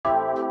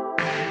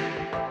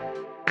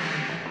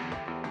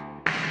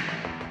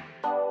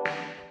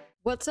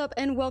What's up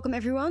and welcome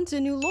everyone to a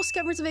new Lost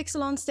Caverns of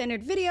Ixalan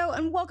standard video,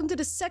 and welcome to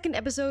the second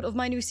episode of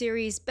my new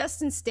series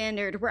Best in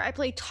Standard, where I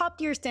play top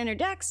tier standard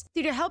decks to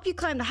either help you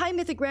climb the high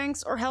mythic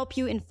ranks or help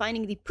you in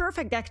finding the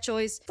perfect deck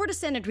choice for the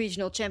standard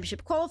regional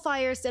championship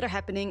qualifiers that are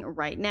happening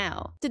right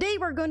now. Today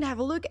we're going to have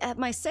a look at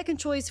my second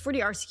choice for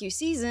the RCQ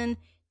season,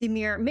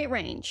 DIMIR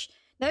midrange.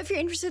 Now, if you're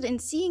interested in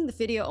seeing the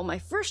video on my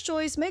first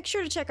choice, make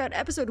sure to check out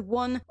episode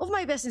 1 of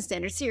my Best in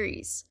Standard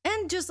series.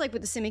 And just like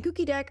with the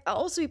semi-cookie deck, I'll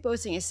also be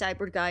posting a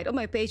sideboard guide on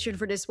my Patreon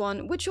for this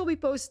one, which will be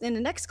posted in the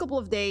next couple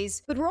of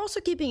days, but we're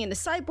also keeping in the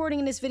sideboarding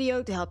in this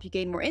video to help you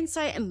gain more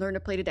insight and learn to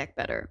play the deck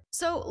better.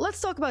 So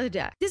let's talk about the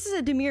deck. This is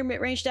a DIMIR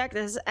midrange deck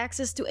that has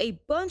access to a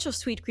bunch of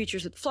sweet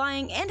creatures with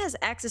flying and has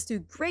access to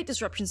great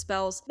disruption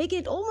spells,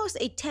 making it almost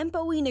a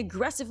tempo-y and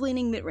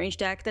aggressive-leaning midrange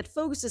deck that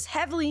focuses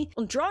heavily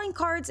on drawing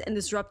cards and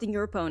disrupting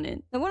your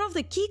opponent. Now, one of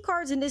the key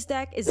cards in this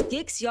deck is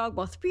Gig's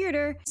Yawgmoth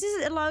Predator,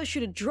 since it allows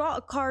you to draw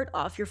a card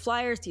off your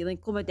flyers, dealing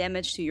combat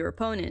damage to your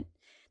opponent.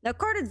 Now,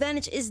 card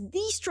advantage is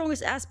the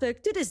strongest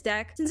aspect to this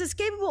deck, since it's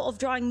capable of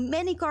drawing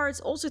many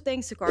cards, also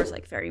thanks to cards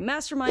like Fairy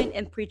Mastermind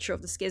and Preacher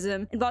of the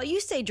Schism. And while you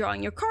stay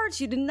drawing your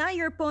cards, you deny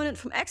your opponent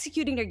from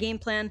executing their game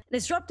plan and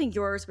disrupting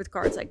yours with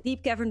cards like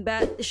Deep-cavern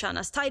Bat,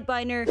 Ishana's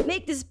Tidebinder,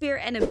 Make Disappear,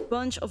 and a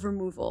bunch of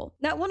removal.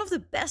 Now, one of the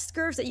best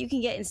curves that you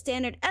can get in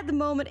Standard at the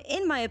moment,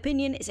 in my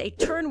opinion, is a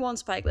turn 1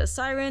 Spikeless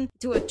Siren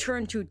to a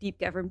turn 2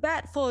 Deep-cavern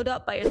Bat, followed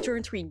up by a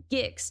turn 3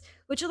 Giggs,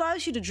 which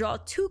allows you to draw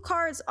 2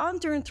 cards on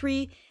turn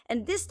 3,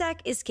 and this deck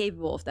is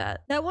capable of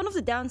that. Now, one of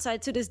the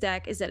downsides to this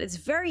deck is that it's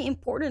very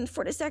important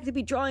for this deck to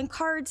be drawing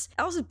cards,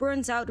 else it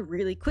burns out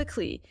really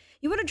quickly.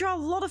 You want to draw a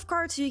lot of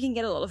cards so you can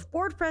get a lot of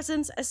board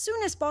presence as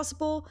soon as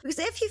possible, because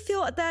if you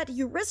fail at that,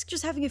 you risk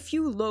just having a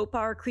few low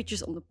power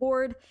creatures on the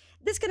board.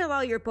 This can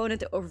allow your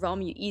opponent to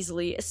overwhelm you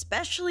easily,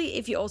 especially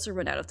if you also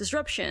run out of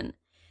disruption.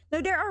 Now,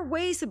 there are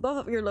ways to buff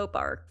up your low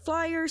power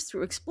flyers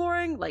through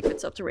exploring, like with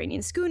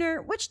Subterranean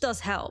Schooner, which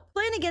does help.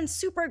 Playing against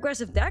super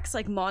aggressive decks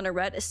like Mono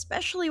Red,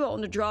 especially while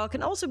on the draw,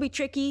 can also be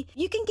tricky.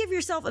 You can give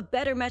yourself a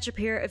better matchup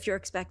here if you're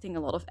expecting a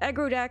lot of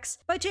aggro decks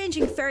by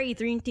changing Fairy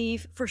Dream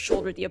Thief for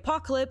Shoulder the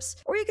Apocalypse,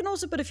 or you can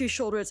also put a few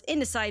Shoulders in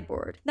the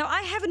sideboard. Now,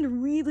 I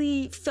haven't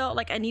really felt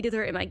like I needed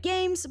her in my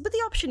games, but the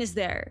option is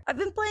there. I've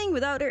been playing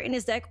without her in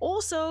this deck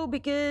also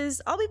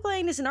because I'll be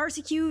playing this in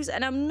RCQs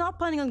and I'm not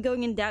planning on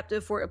going in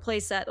depth for a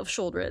playset of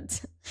Shoulder.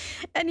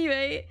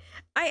 Anyway,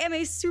 I am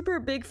a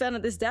super big fan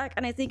of this deck,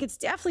 and I think it's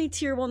definitely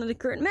tier 1 in the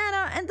current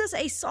meta, and thus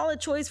a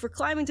solid choice for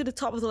climbing to the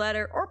top of the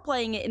ladder or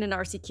playing it in an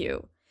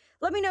RCQ.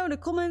 Let me know in the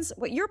comments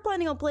what you're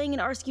planning on playing in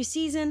RCQ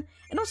season,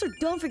 and also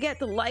don't forget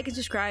to like and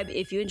subscribe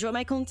if you enjoy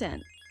my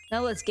content.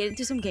 Now let's get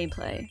into some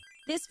gameplay.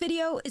 This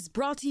video is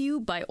brought to you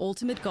by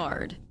Ultimate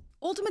Guard.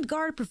 Ultimate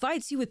Guard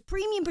provides you with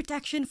premium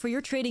protection for your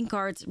trading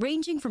cards,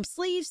 ranging from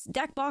sleeves,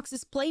 deck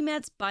boxes,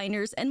 playmats,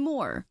 binders, and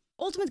more.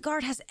 Ultimate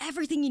Guard has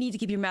everything you need to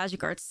keep your Magic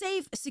cards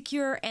safe,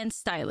 secure, and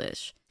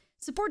stylish.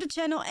 Support the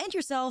channel and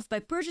yourself by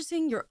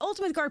purchasing your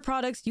Ultimate Guard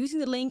products using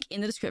the link in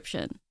the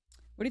description.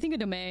 What do you think of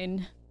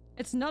Domain?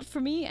 It's not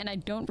for me and I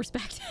don't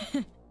respect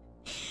it.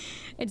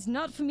 It's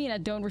not for me and I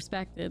don't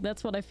respect it.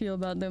 That's what I feel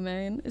about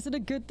Domain. Is it a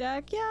good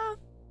deck? Yeah.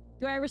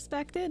 Do I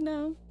respect it?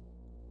 No.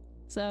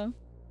 So.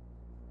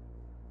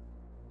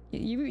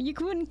 You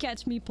couldn't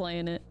catch me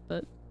playing it,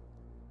 but.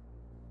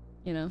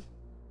 You know.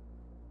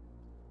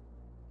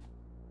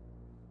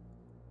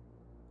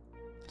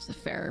 Just a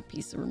fair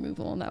piece of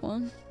removal on that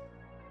one.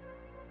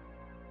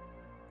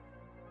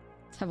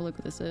 Let's have a look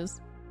what this is.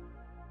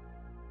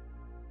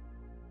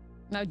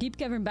 Now,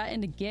 Deep-cavern Bat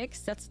into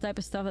Giggs, that's the type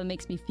of stuff that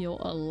makes me feel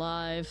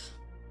alive.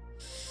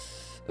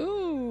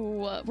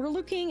 Ooh, we're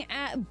looking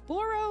at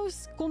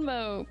Boros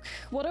Convoke.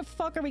 What the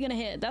fuck are we gonna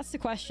hit? That's the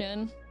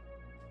question.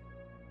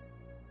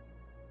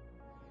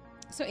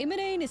 So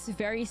Imidane is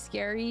very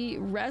scary.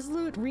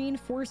 Resolute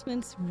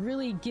Reinforcements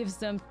really gives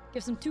them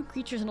 2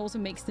 creatures and also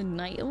makes the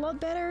night a lot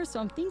better. So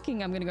I'm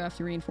thinking I'm gonna go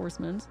after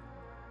Reinforcements.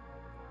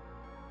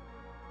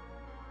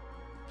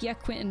 Yeah,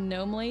 Quentin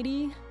Gnome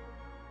Lady.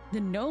 The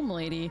Gnome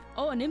Lady.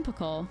 Oh, an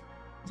Impical.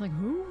 I was like,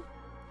 who?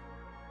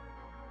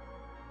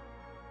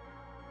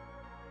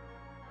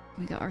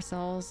 We got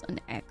ourselves an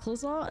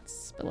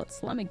Ashlizzlle, but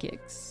let's Lemon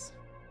Giggs.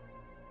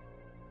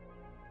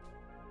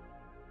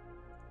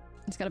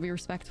 It's gotta be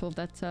respectful of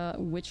that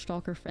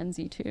Witchstalker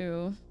Frenzy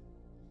too.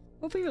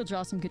 Hopefully we'll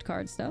draw some good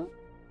cards though.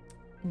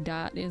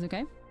 That is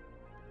okay.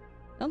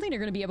 I don't think they're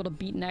gonna be able to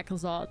beat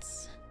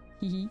Ashlizzlle.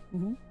 Hee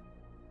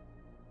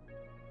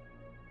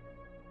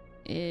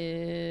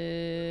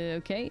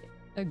okay.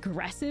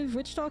 Aggressive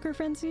Witchstalker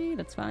Frenzy.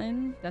 That's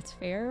fine. That's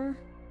fair.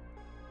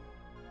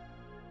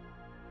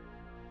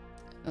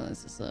 Oh,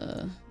 this is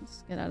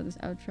let's get out of this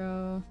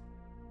outro.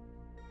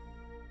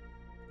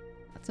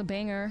 That's a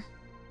banger.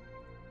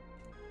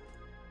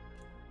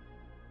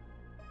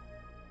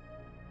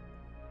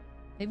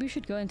 Maybe we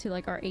should go into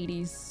like our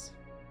 80s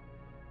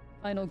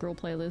final girl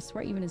playlist.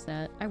 Where even is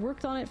that? I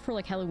worked on it for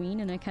like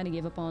Halloween and I kind of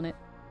gave up on it.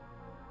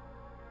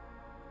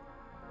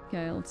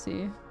 Okay, let's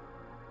see.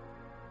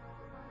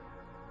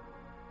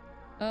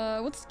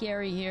 What's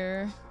scary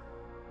here?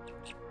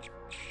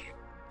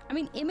 I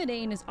mean,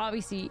 Imidane is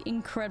obviously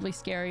incredibly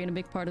scary and a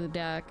big part of the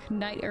deck.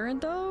 Knight Errant,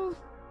 though?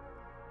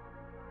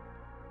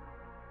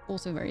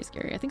 Also very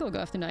scary. I think I'll go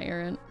after Knight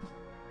Errant.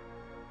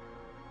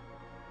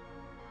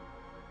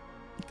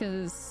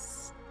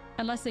 Because...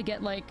 unless they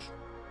get, like...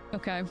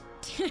 okay.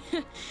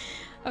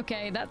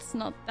 Okay, that's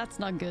not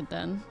good,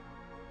 then.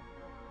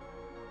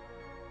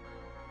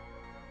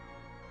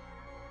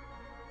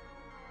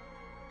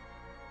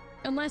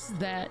 Unless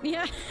that.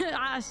 Yeah.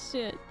 Ah,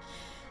 shit.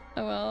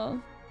 Oh,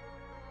 well.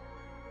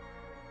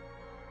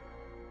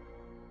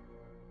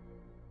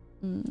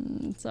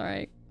 It's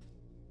alright.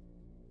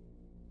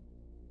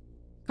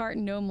 Cart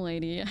Gnome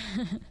Lady.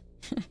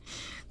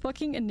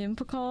 Fucking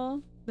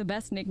Animpacall. The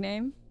best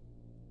nickname.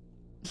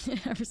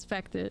 I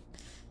respect it.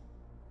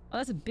 Oh,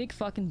 that's a big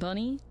fucking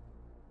bunny.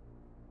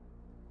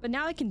 But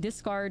now I can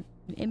discard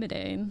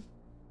Imidane.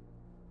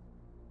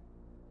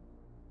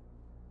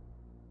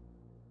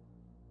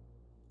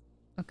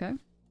 Okay.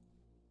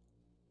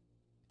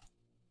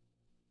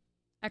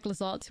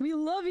 Ashlizzlle, we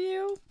love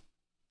you!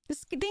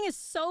 This thing is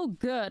so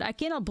good. I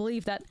cannot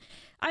believe that.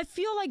 I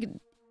feel like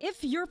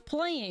if you're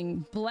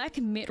playing black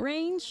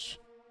midrange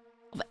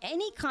of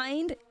any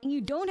kind and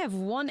you don't have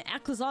one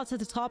Ashlizzlle at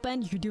the top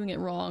end, you're doing it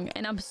wrong.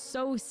 And I'm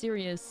so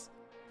serious.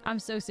 I'm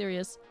so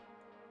serious.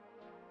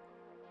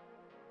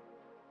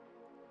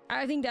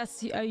 I think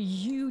that's a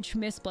huge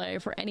misplay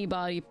for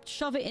anybody.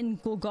 Shove it in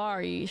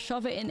Golgari,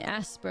 shove it in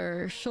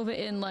Esper, shove it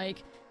in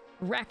like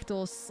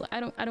Rakdos.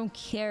 I don't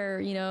care,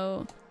 you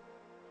know.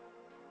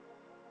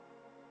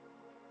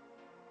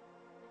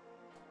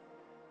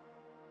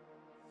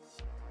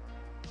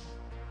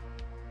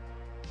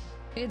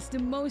 It's the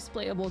most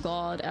playable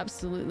god,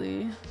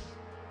 absolutely.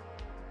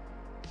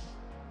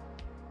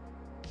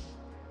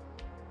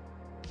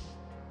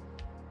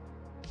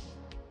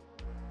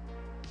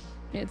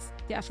 It's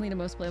definitely the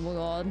most playable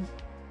god.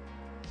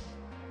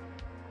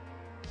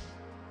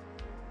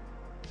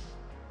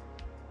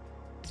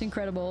 It's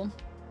incredible.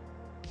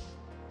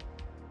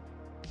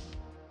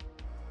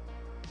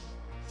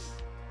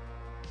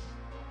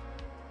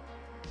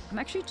 I'm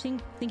actually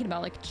thinking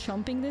about like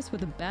chumping this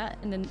with a bat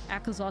and then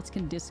Ashlizzle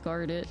can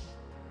discard it.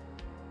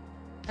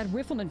 I'd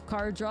whiff on a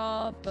card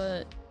draw,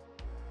 but...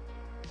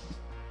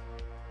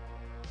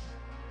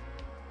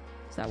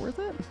 is that worth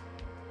it?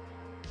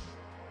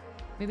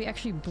 Maybe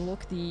actually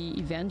block the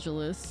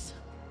Evangelist.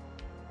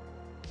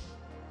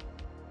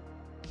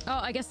 Oh,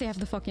 I guess they have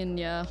the fucking...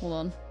 yeah, hold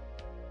on.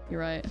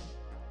 You're right.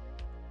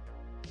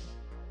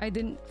 I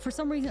didn't... for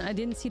some reason, I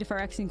didn't see the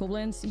Phyrexian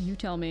Goblins. You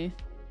tell me.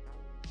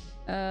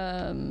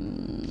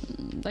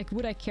 Like,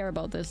 would I care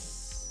about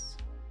this?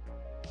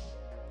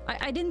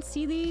 I didn't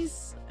see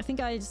these. I think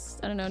I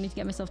just... I don't know, need to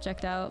get myself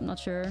checked out. I'm not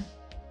sure.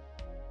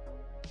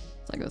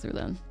 So I go through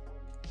then.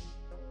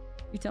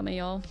 You tell me,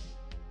 y'all.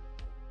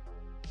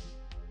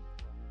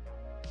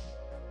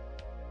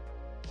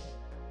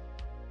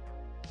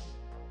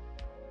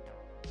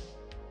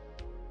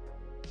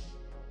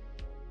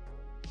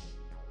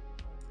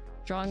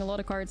 Drawing a lot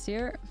of cards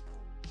here.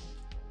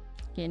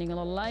 Gaining a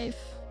lot of life.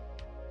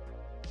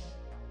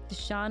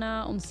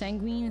 Deshana on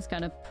Sanguine is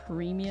kind of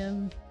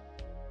premium.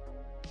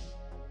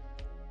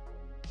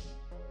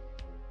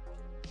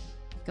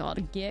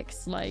 God,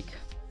 Gix, like...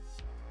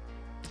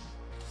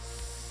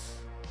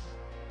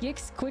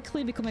 Gix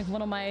quickly becoming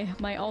one of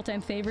my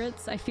all-time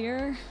favorites, I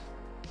fear.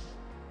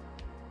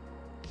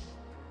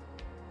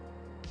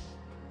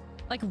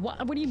 Like,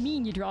 what do you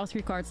mean you draw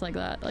 3 cards like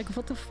that? Like,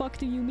 what the fuck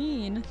do you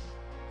mean?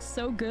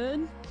 So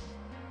good.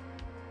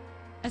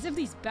 As if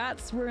these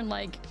bats weren't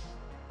like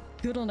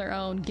good on their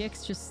own.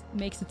 Gix just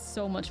makes it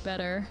so much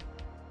better.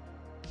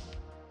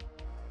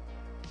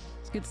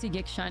 It's good to see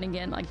Gix shine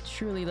again, like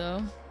truly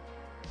though.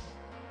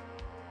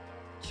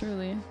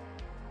 Truly.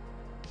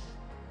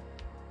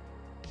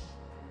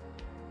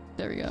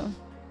 There we go.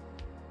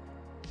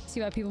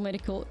 See why people made a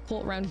cult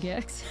around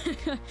Gix.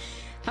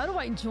 How do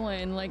I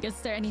join? Like, is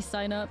there any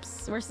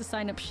signups? Where's the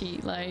sign up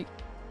sheet? Like,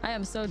 I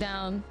am so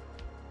down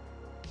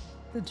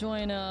to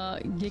join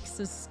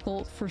Gix's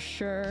cult for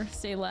sure.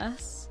 Say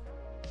less.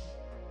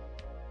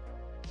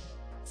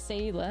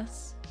 Say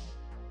less.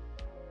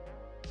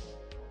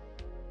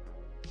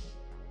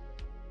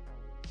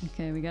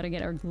 Okay, we gotta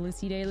get our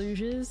Glissy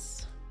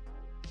Deluges.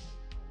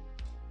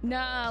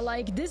 Nah,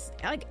 like this,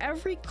 like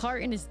every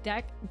card in this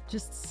deck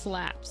just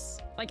slaps.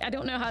 Like, I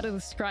don't know how to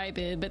describe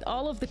it, but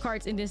all of the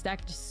cards in this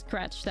deck just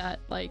scratch that,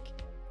 like,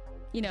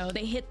 you know,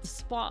 they hit the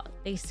spot,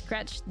 they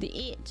scratch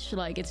the itch.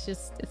 Like, it's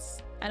just,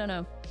 it's, I don't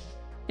know.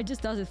 It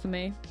just does it for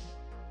me.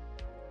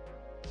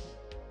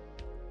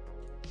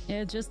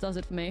 It just does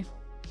it for me.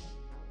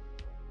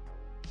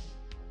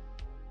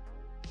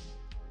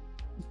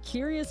 I'm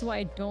curious why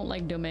I don't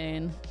like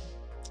Domain.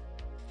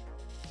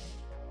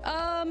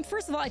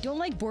 First of all, I don't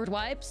like board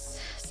wipes.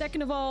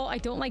 Second of all, I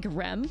don't like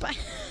Ramp.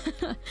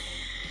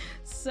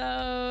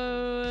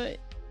 So,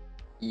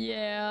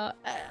 yeah.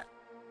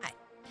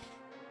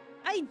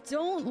 I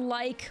don't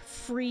like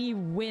free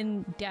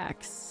win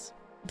decks.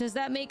 Does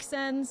that make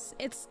sense?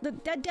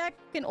 That deck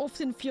can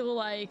often feel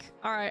like,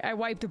 all right, I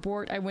wipe the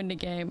board, I win the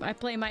game. I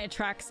play my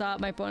Atraxa,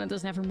 my opponent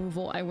doesn't have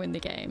removal, I win the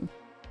game.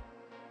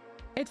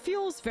 It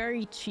feels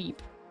very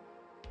cheap.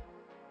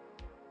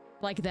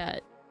 Like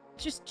that.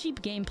 Just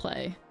cheap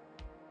gameplay.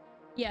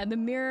 Yeah, the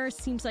mirror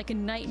seems like a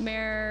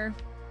nightmare.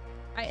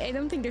 I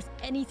don't think there's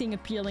anything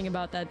appealing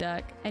about that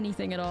deck.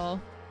 Anything at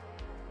all.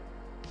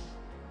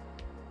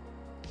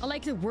 I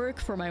like to work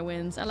for my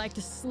wins. I like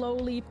to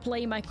slowly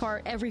play my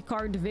card, every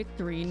card to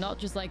victory, not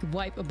just like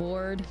wipe a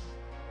board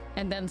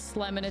and then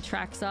slam in a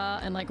Atraxa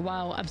and like,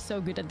 wow, I'm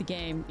so good at the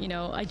game. You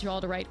know, I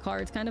draw the right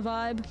cards kind of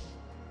vibe.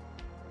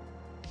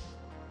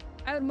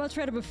 I would much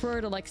rather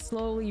prefer to like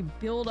slowly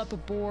build up a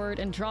board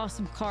and draw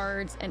some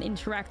cards and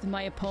interact with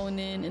my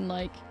opponent and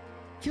like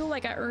feel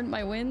like I earned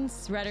my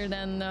wins rather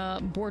than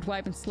board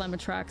wipe and slam a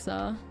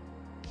Atraxa.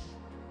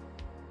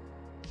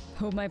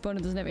 Hope my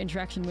opponent doesn't have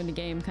interaction win the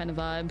game kind of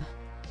vibe.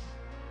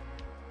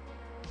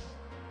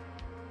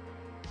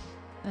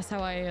 That's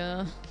how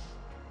I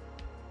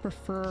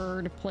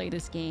prefer to play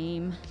this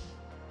game.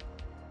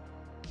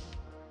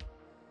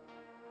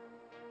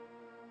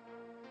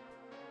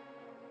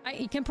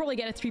 You can probably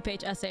get a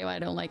 3-page essay why I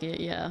don't like it,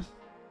 yeah.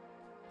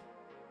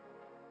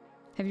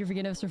 Have you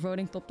forgiven us for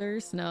voting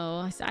Topters?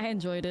 No, I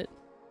enjoyed it.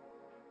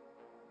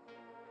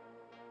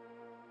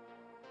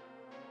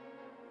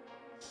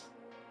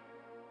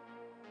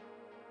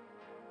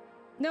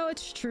 No,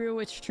 it's true,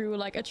 it's true.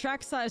 Like,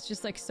 Atraxa is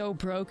just like so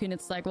broken.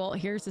 It's like, well,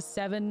 here's a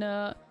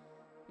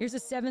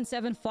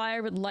 7/7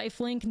 flyer with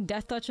lifelink and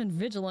death touch and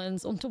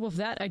vigilance. On top of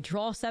that, I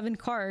draw 7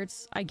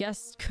 cards. I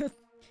guess good.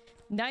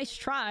 Nice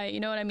try, you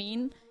know what I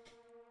mean?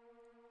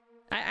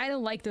 I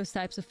don't like those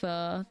types of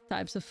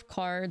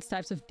cards,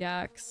 types of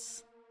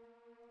decks.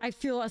 I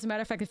feel, as a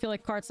matter of fact, I feel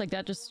like cards like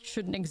that just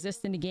shouldn't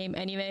exist in the game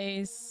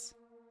anyways.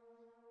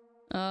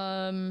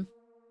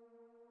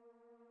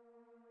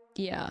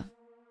 Yeah.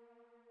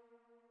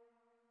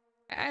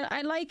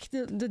 I like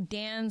the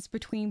dance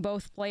between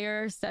both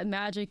players that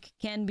Magic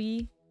can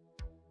be.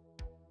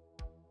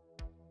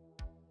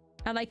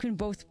 I like when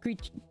both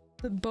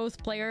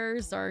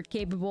players are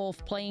capable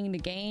of playing the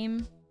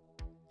game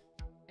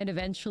and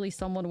eventually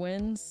someone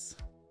wins.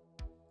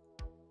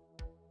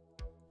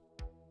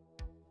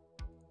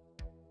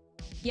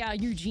 Yeah,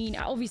 Eugene.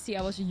 Obviously,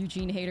 I was a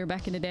Eugene hater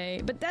back in the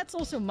day, but that's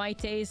also my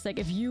taste. Like,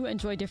 if you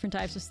enjoy different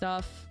types of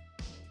stuff,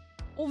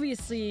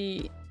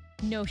 obviously,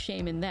 no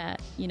shame in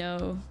that, you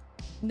know?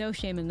 No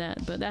shame in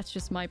that, but that's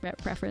just my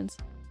preference.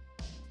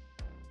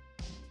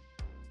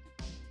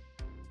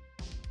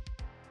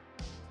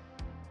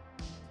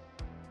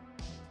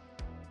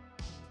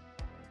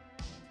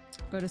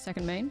 Go to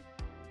second main.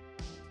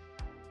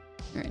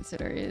 Alright, so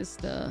there is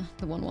the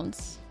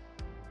 1/1s.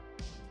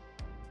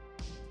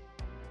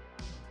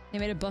 They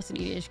made a busted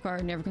EDH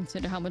card, never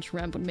considered how much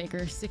ramp would make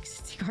her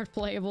 60 card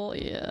playable.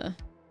 Yeah.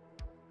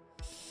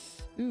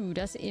 Ooh,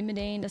 that's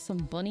Imidane, that's some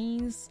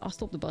bunnies. I'll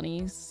stop the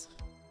bunnies.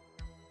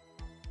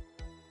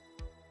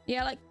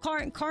 Yeah, like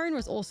Karn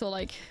was also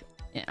like,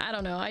 I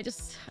don't know, I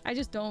just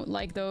don't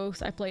like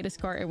those. I play this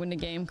card, I win the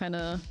game kind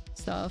of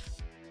stuff.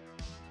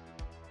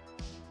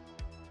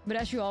 But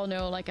as you all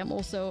know, like, I'm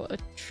also a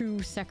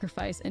true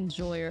sacrifice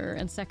enjoyer,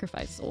 and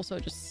sacrifice is also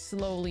just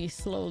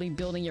slowly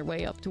building your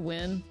way up to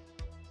win.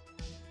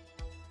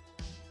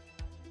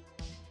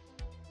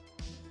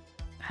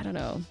 I don't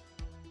know.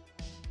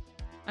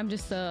 I'm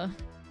just and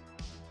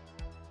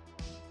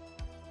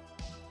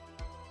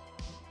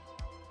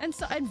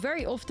so I'd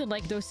very often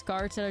like those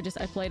cards that are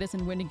just I play this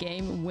and win a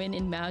game, win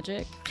in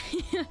Magic.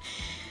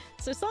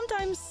 So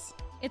sometimes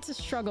it's a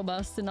struggle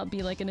bus to not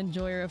be like an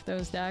enjoyer of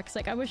those decks.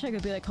 Like, I wish I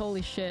could be like,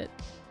 holy shit,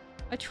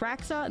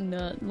 Atraxa?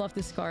 No, love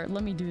this card.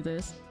 Let me do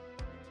this.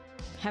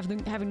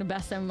 Having the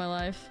best time of my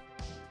life.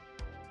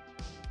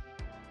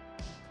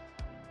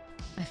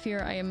 I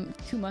fear I am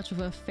too much of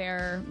a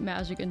fair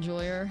Magic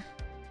enjoyer.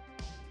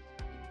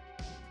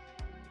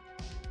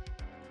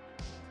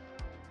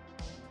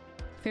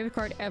 Favorite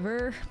card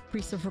ever?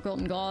 Priest of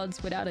Forgotten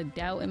Gods, without a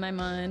doubt in my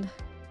mind.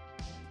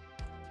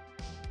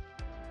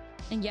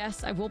 And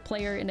yes, I will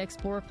play her in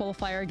Explorer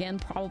Qualifier again,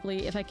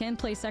 probably. If I can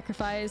play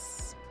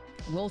Sacrifice,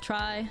 we'll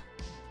try.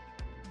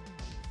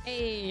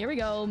 Hey, here we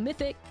go.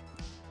 Mythic.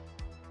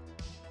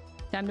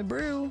 Time to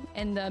brew.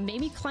 And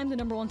maybe climb the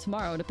 #1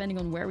 tomorrow, depending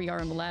on where we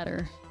are on the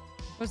ladder.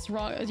 What's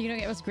wrong? You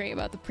know what's great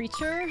about the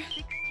Preacher?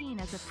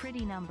 16 is a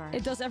pretty number.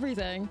 It does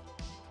everything.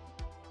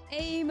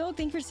 Hey, Milk,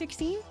 thank you for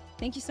 16.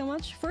 Thank you so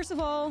much. First of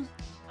all,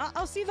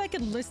 I'll see if I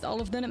can list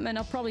all of them, and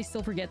I'll probably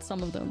still forget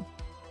some of them.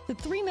 The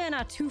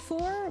 3-mana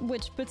 2/4,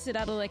 which puts it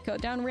out of like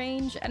down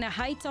range, and a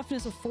high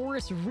toughness of 4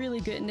 is really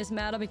good in this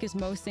meta because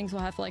most things will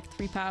have like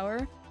 3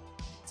 power.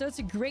 So it's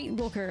a great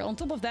blocker. On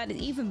top of that,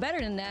 it's even better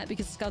than that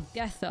because it's got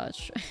Death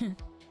Touch.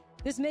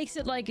 This makes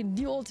it like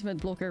the ultimate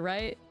blocker,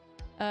 right?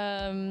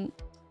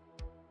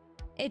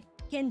 It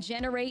can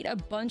generate a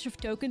bunch of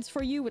tokens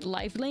for you with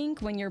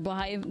lifelink when you're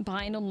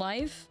behind on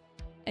life.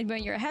 And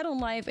when you're ahead on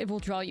life, it will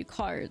draw you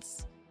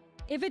cards.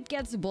 If it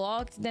gets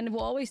blocked, then it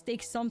will always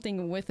take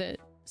something with it.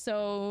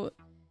 So,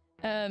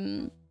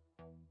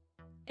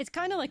 It's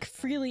kind of like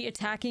freely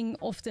attacking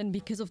often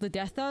because of the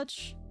death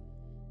touch.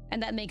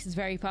 And that makes it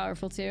very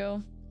powerful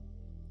too.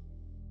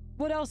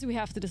 What else do we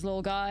have to this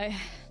little guy?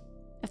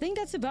 I think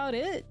that's about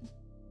it.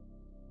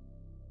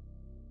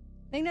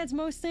 I think that's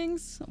most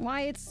things.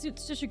 Why it's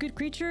such a good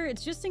creature.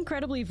 It's just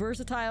incredibly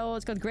versatile.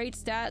 It's got great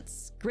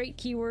stats, great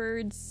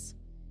keywords.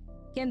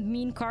 Can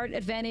mean card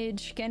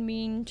advantage, can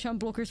mean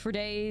chump blockers for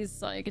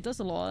days. Like, it does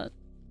a lot.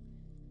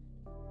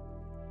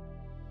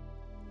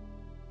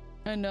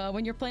 And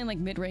when you're playing like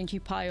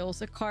mid-rangey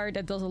piles, a card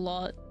that does a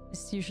lot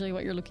is usually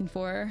what you're looking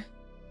for.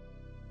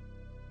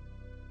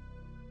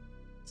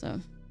 So,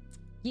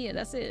 yeah,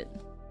 that's it.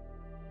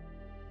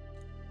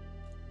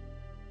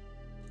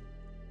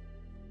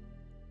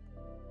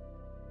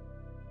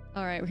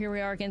 Alright, here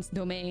we are against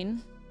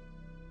Domain.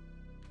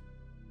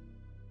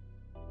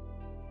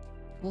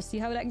 We'll see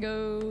how that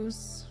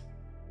goes.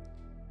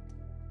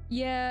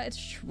 Yeah, it's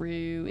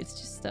true. It's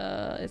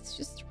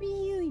just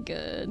really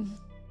good.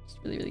 It's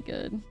really, really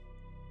good.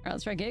 Alright,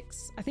 let's try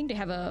Gix. I think they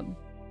have a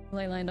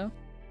ley line though.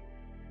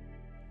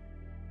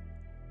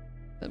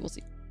 But we'll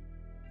see.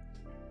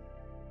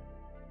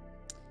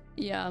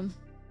 Yeah.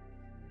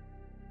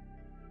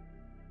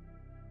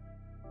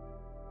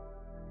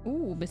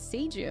 Ooh,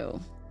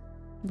 Besagio.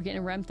 We're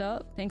getting ramped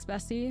up. Thanks,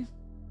 Bestie.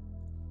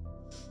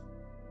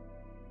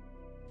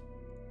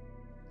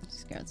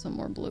 Just got some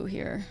more blue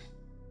here.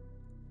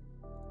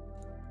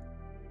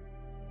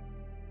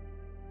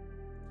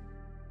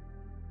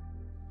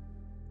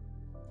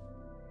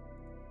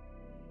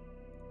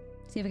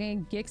 See if I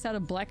can Gix out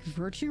of Black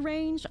Virtue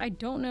range. I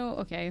don't know.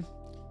 Okay.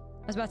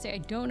 I was about to say, I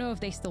don't know if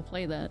they still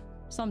play that.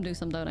 Some do,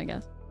 some don't, I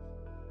guess.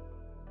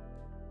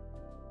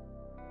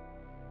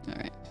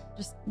 Alright.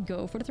 Just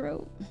go for the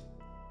throat.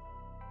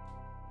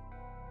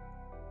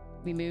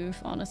 We move,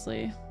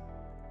 honestly.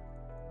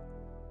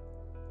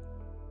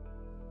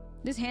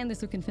 This hand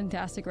is looking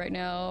fantastic right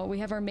now. We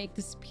have our Make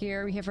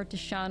Disappear, we have our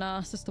Tishana,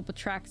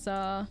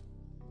 Sistopatraxa.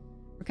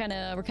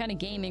 We're kinda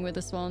gaming with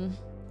this one.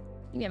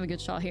 I think we have a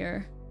good shot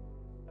here.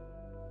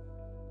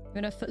 You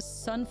wanna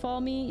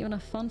sunfall me? You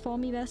wanna funfall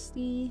me,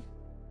 bestie?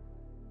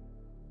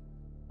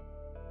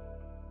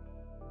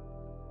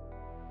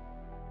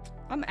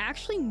 I'm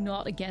actually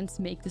not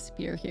against Make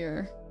Disappear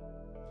here.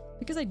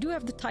 Because I do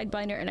have the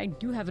Tidebinder and I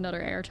do have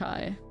another air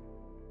tie.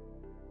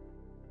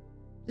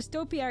 This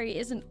Topiary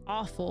isn't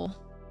awful,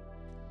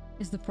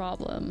 is the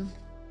problem.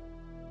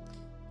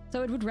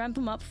 So it would ramp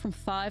him up from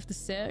 5 to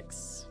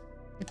 6.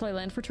 They play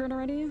land for turn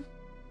already?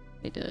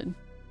 They did.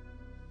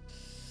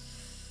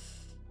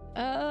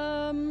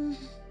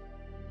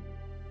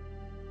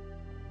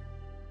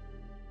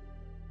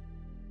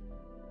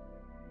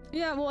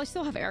 Yeah, well, I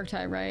still have air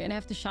tie, right? And I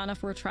have to Shana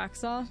for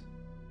Atraxa.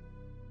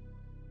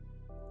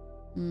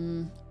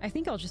 I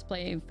think I'll just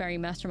play Fairy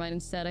Mastermind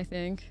instead, I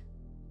think.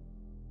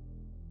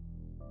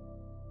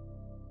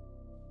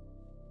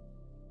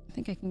 I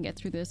think I can get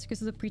through this because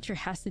the Preacher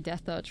has the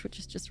Death Touch, which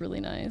is just really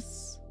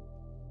nice.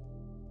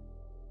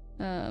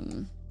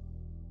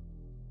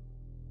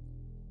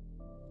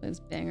 This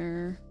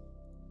banger.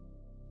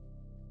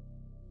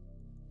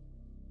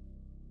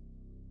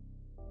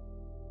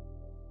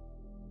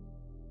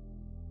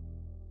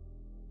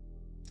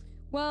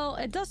 Well,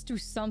 it does do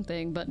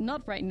something, but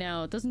not right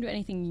now. It doesn't do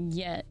anything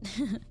yet.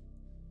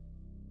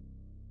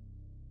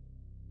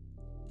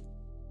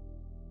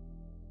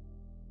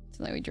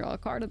 So then we draw a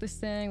card of this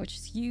thing, which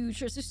is huge.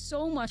 There's just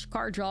so much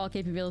card draw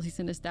capabilities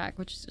in this deck,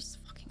 which is just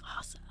fucking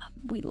awesome.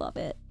 We love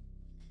it.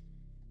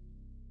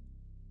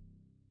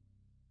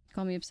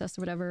 Call me obsessed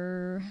or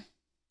whatever.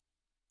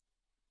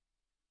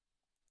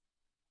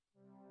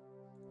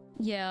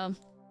 Yeah.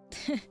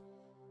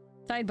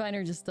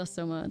 Tidebinder just does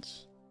so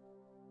much.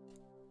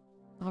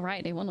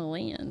 Alright, they want to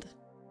land.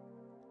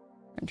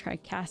 And try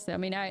to cast it. I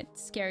mean,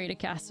 it's scary to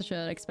cast such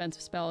an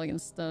expensive spell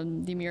against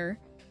DIMIR.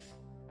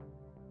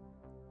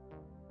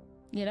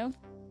 You know?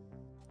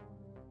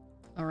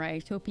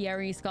 Alright,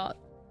 Topiary's got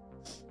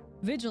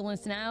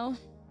Vigilance now.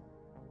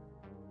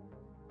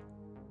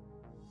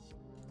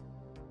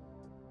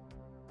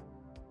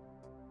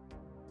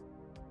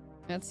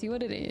 Let's see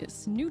what it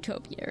is. New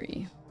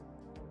Topiary.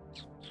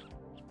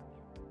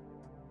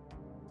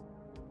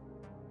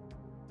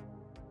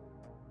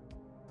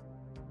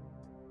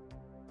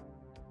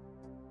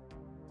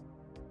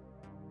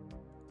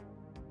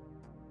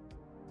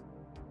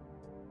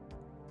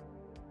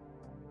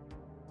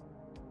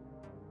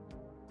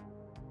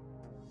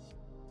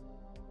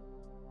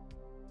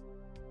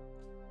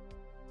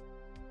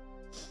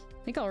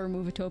 I think I'll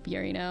remove a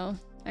Topiary now,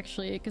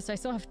 actually, because I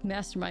still have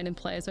Mastermind in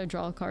play, so I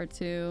draw a card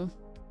too.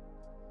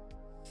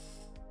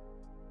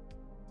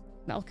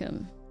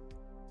 Malcolm.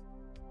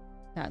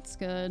 That's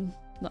good.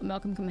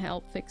 Malcolm can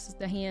help fix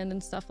the hand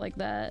and stuff like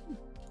that.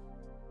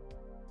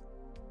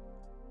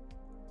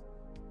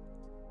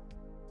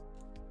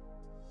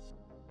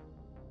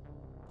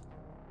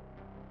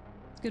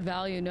 It's good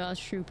value. No, that's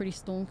true. Pretty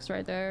stonks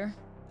right there.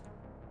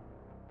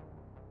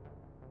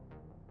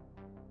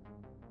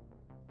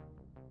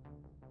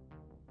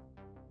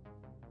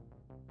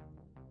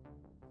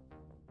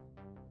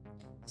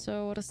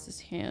 So what is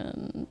this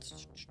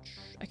hand?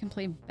 I can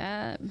play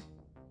bat.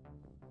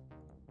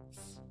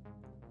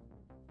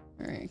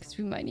 Alright, because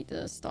we might need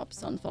to stop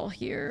Sunfall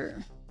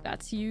here.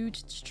 That's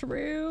huge. It's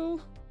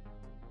true.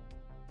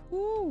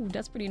 Ooh,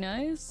 that's pretty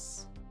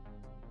nice.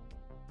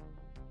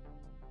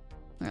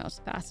 Alright, I'll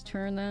just pass the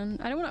turn then.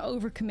 I don't want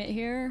to overcommit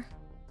here.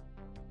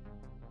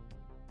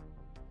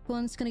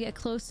 One's gonna get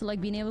close to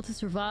like being able to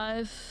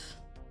survive.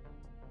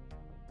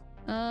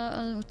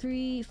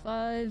 3,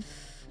 5.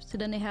 So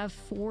then they have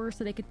 4,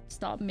 so they could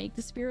stop make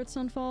the Spirit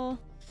Sunfall.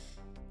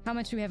 How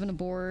much do we have on the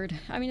board?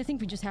 I mean, I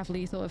think we just have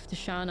lethal if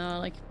Tashana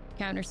like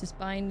counters this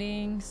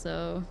binding,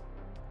 so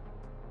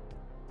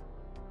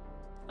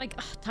like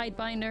tight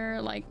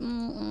binder, like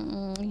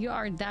you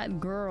are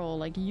that girl,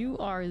 like you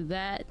are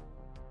that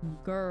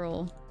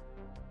girl.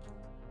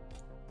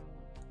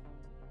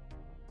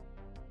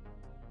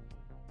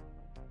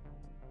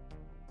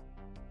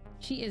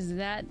 She is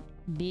that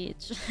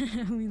bitch.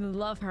 We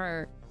love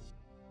her.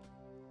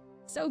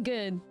 So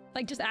good.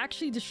 Like just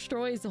actually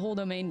destroys the whole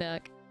domain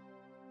deck.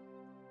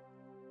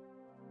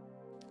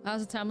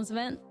 How's the timeless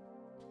event?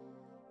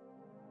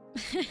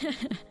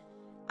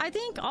 I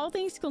think all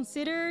things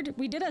considered,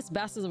 we did as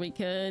best as we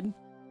could.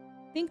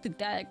 I think the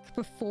deck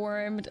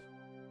performed.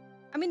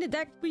 I mean, the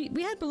deck, we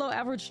had below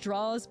average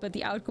draws, but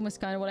the outcome was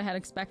kind of what I had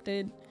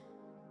expected.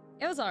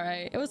 It was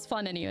alright. It was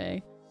fun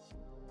anyway.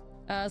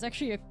 It's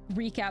actually a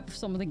recap of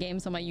some of the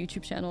games on my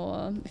YouTube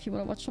channel, if you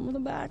want to watch some of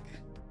them back.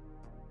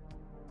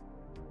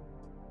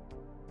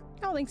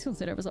 All things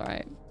considered, it was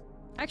alright.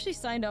 I actually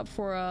signed up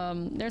for,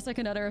 there's like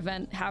another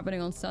event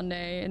happening on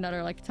Sunday,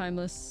 another like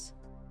timeless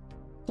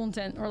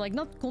content, or like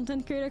not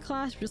content creator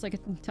class, but just like a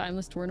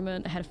timeless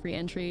tournament. I had a free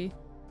entry,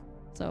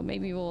 so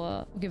maybe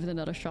we'll give it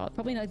another shot.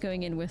 Probably not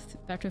going in with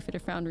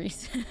Retrofitter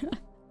Foundries.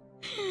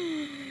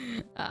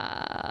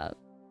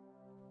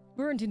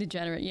 We weren't too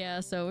degenerate, yeah,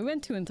 so we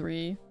went 2 and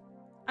 3.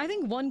 I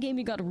think one game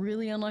we got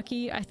really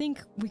unlucky. I think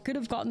we could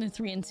have gotten a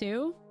 3 and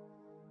 2,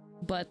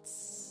 but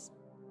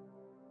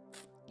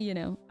you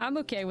know, I'm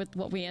okay with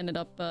what we ended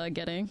up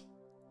getting.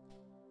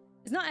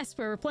 It's not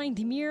Esper, we're playing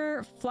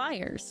DIMIR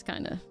Flyers,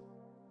 kind of.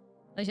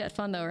 Like, you had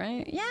fun though,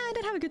 right? Yeah, I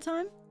did have a good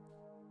time.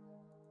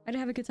 I did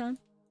have a good time.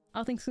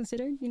 All things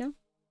considered, you know?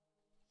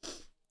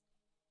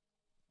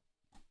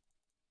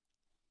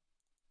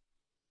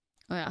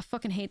 Oh yeah, I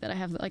fucking hate that I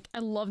have, like, I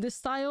love this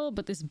style,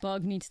 but this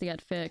bug needs to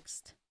get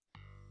fixed.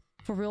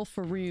 For real,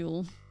 for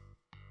real.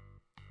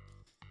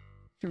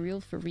 For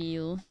real, for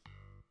real.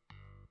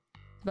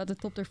 It's about the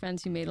top tier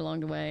friends you made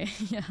along the way.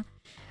 Yeah,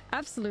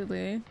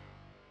 absolutely.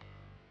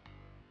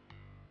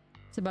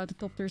 It's about the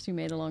top tiers you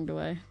made along the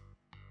way.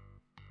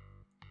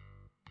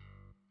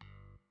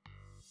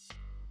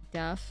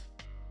 Daff.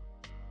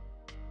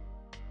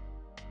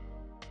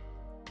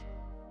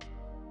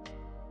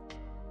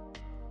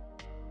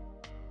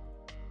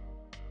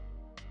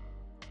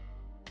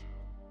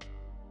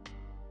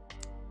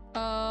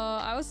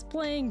 I was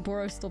playing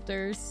Boros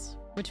Sculptors,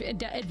 which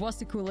it was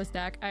the coolest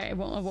deck. I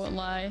won't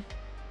lie.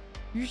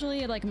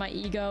 Usually, like, my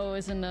ego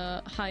isn't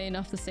high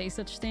enough to say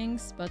such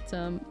things, but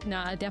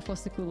nah, Def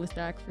was the coolest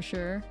deck for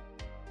sure.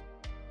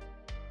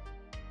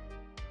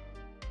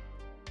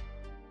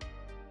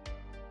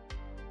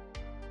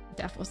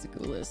 Def was the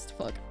coolest.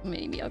 Fuck,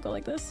 maybe I'll go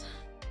like this.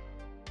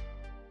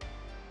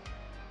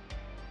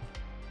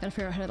 Gotta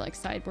figure out how to like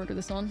sideboard with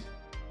this on.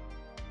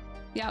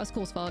 Yeah, it was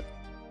cool as fuck.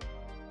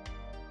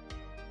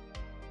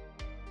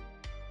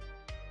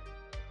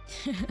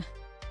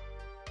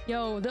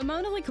 Yo, the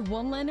amount of like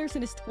one-landers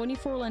in his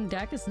 24-land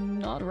deck is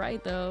not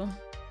right though.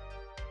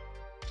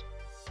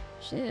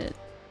 Shit.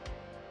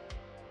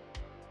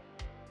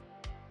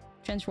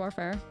 Trench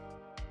Warfare.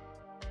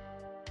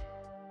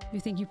 You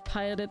think you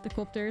piloted the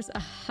copters?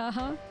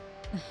 Ahaha.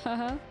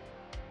 Ahaha.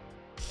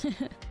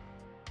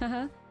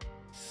 Haha.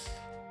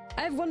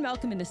 I have 1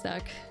 Malcolm in this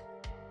deck.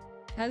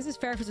 How does this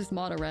fare versus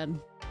mono red?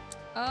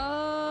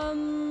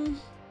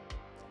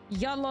 You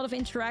got a lot of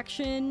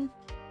interaction.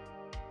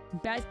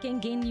 Bat can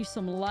gain you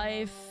some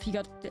life. You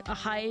got a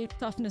high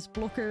toughness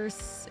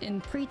blockers in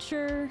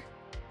Preacher.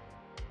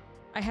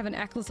 I have an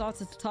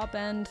Acklazotz at the top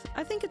end.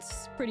 I think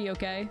it's pretty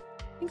okay.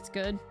 I think it's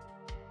good.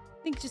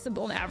 I think just an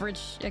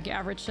average, like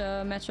average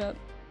matchup.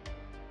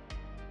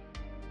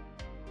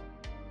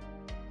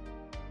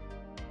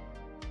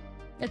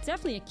 It's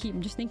definitely a keep.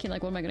 I'm just thinking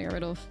like, what am I gonna get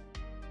rid of?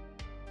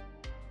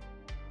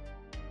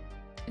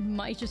 It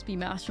might just be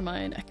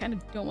Mastermind. I kind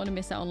of don't want to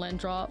miss out on land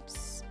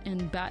drops,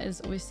 and Bat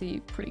is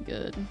obviously pretty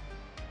good.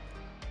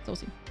 So we'll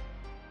see.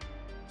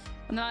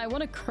 Now I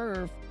want to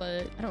curve,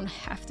 but I don't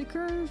have to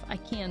curve. I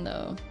can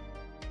though.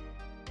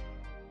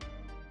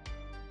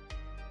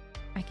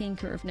 I can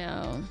curve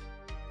now.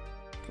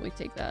 Probably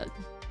take that.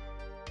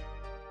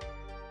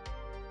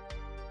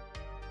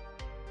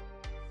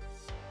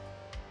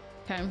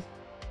 Okay.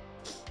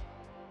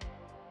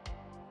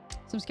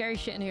 Some scary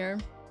shit in here.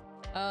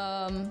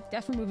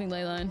 Definitely moving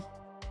leyline.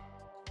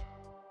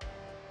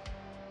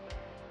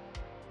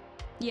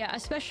 Yeah,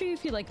 especially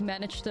if you like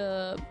manage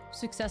to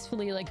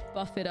successfully like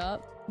buff it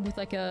up with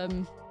like a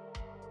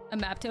A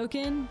map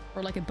token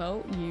or like a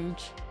boat,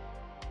 huge.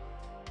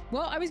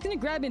 Well, I was gonna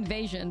grab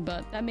invasion,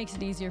 but that makes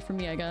it easier for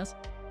me, I guess.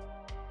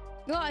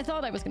 Well, I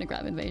thought I was gonna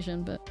grab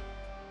invasion, but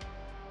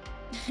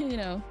you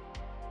know,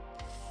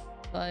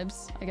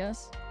 vibes, I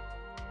guess.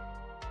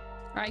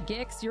 All right,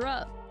 Gix, you're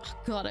up. Oh,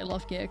 God, I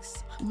love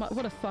Gix.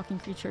 What a fucking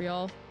creature,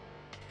 y'all.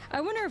 I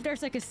wonder if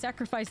there's like a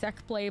sacrifice deck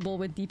playable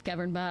with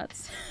deep-cavern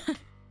bats.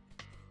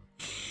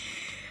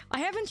 I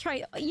haven't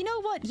tried. You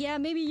know what? Yeah,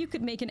 maybe you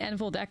could make an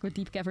anvil deck with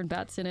deep-cavern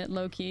bats in it,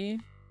 low-key.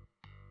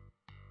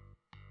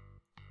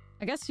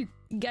 I guess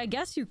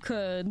you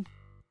could.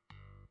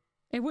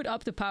 It would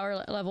up the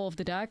power level of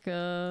the deck,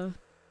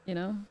 you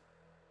know.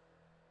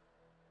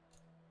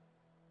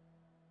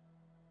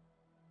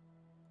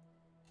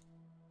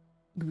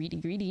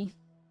 Greedy.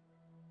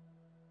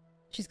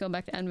 She's going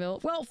back to Anvil.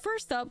 Well,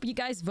 first up, you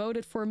guys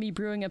voted for me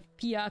brewing a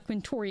Pia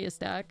Quintorius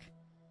deck.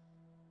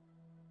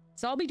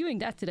 So I'll be doing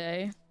that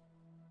today.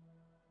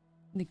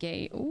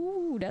 Negate.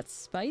 Ooh, that's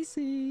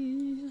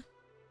spicy.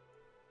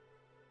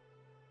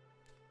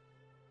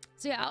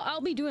 So yeah,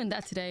 I'll be doing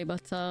that today,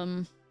 but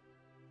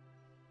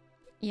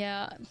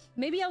yeah,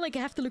 maybe I'll like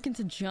have to look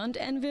into Junt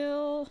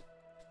Anvil.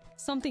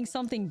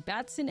 Something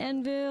bats in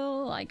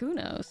Anvil. Like, who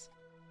knows?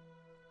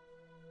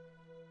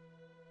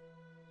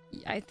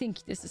 I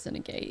think this is a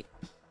negate.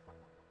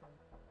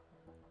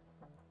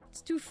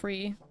 It's too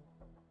free.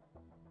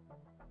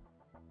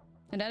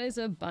 And that is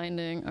a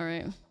binding.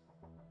 Alright.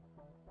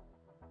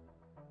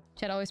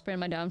 Chat always spraying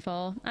my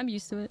downfall. I'm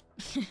used to it.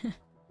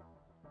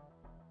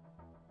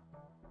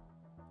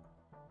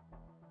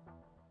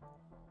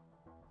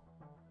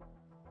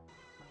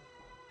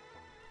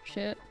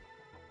 Shit.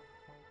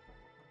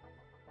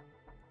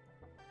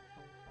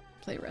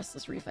 Play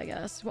Restless Reef, I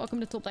guess.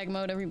 Welcome to top deck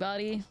mode,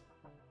 everybody.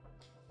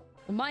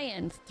 On my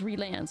end, 3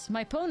 lands.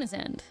 My opponent's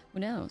end, who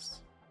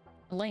knows?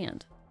 A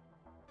land.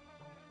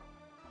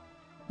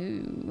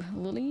 Ooh,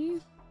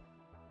 Lily.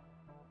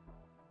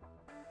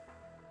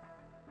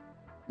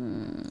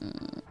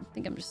 I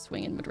think I'm just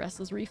swinging with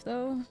Restless Reef,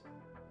 though.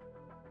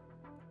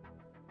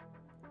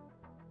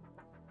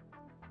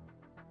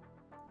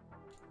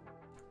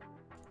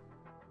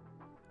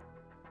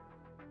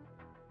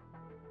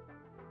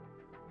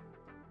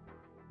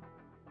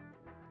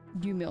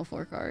 You mill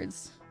 4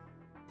 cards.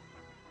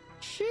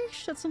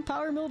 Sheesh, that's some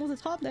power mill to the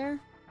top there.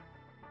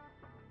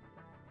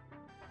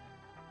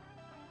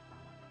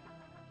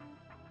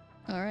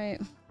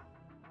 Alright.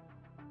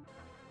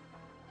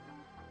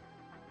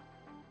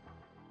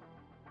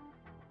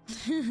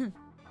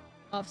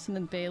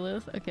 Obstinate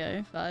Bailiff.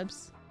 Okay,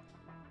 vibes.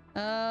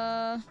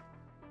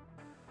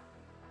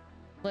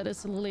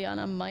 Lettuce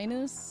Liliana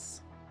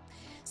minus.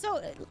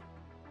 So,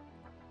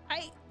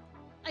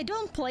 I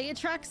don't play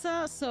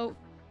Atraxa, so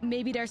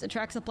maybe there's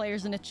Atraxa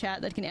players in the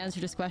chat that can answer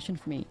this question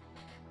for me.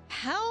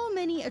 How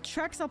many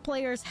Atraxa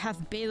players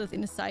have Bailiff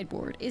in the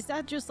sideboard? Is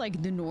that just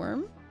like the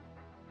norm?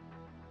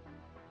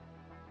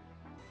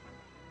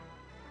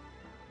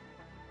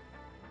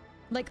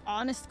 Like,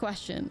 honest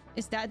question.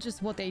 Is that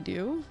just what they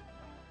do?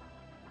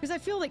 Because I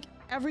feel like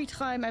every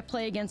time I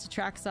play against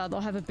Atraxa,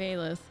 they'll have a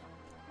Bailiff.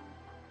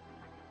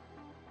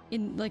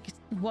 In, like,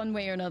 one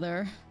way or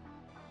another.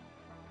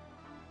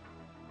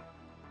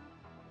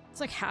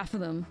 It's like half of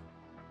them.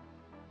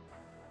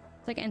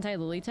 It's like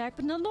anti-Lily tech,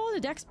 but not all the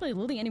decks play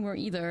Lily anymore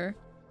either.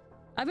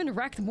 I've been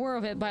wrecked more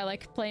of it by,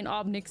 like, playing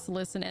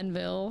Obnixilis and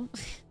Envil.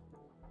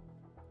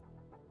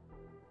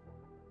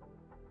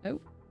 Oh.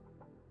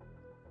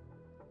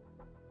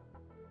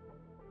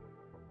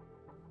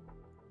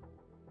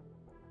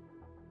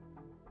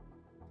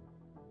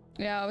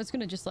 Yeah, I was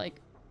gonna just,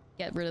 like,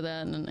 get rid of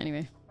that, and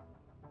anyway.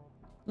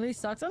 Lily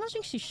sucks. I don't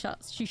think she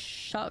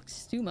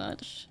sucks too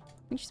much.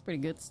 I think she's pretty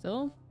good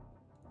still.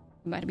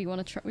 We might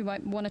want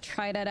to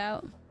try that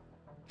out.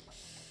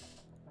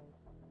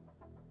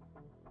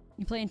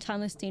 You playing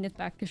Timeless Tainted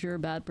Pact because you're a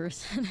bad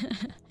person.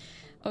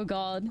 Oh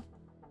god.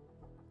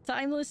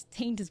 Timeless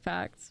Tainted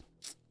Pact.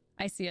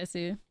 I see.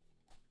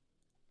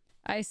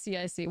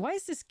 Why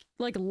is this,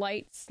 like,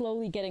 light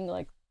slowly getting,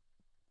 like,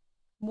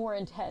 more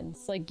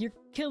intense? Like, you're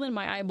killing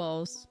my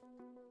eyeballs.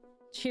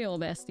 Chill,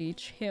 bestie.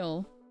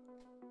 Chill.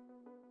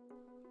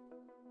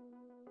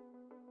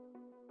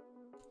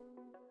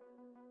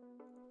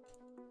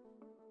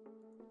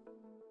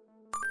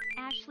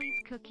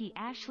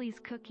 Ashley's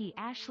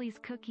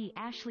cookie.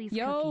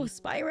 Yo,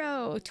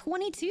 Spyro,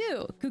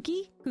 22.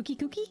 Cookie.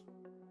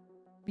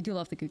 We do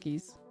love the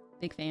cookies.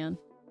 Big fan.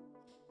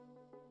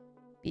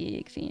 Do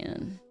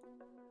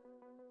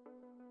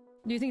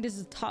you think this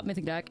is a top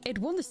mythic deck? It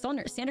won the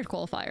standard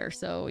qualifier,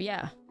 so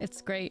yeah,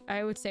 it's great.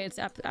 I would say it's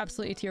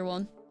absolutely tier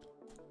 1.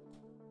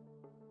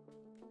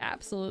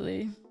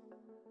 Absolutely.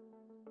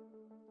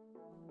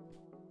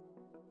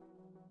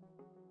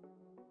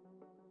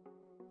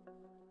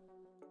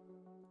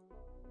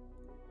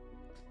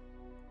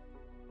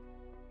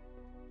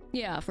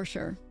 Yeah, for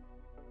sure.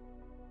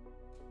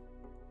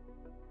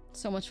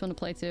 So much fun to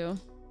play too.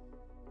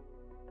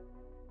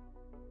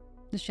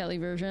 The Shelly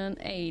version.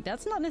 Hey,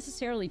 that's not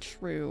necessarily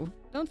true.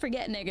 Don't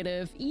forget,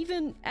 negative.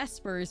 Even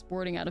Esper is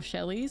boarding out of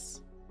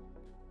Shelly's.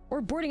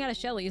 Or boarding out of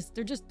Shelly's.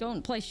 They just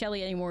don't play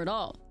Shelly anymore at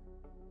all.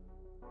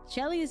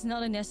 Shelly is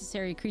not a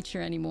necessary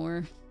creature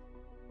anymore.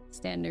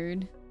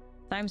 Standard.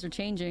 Times are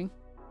changing.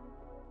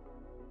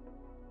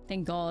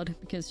 Thank God,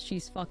 because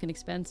she's fucking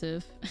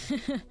expensive.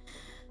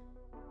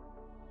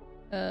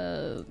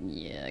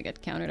 Yeah, I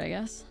got countered, I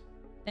guess.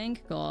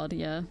 Thank God,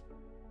 yeah.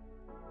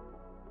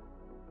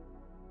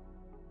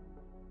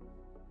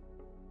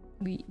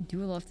 We do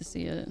love to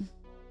see it.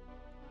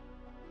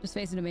 Just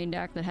facing a main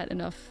deck that had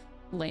enough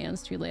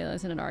lands to relay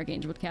this in an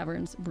Archangel with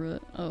caverns. Bruh.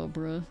 Oh,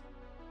 bruh.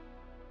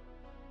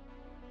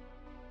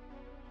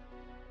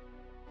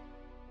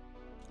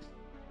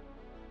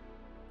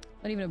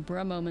 Not even a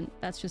bruh moment.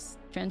 That's just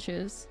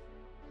trenches.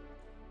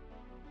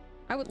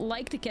 I would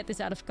like to get this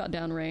out of cut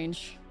down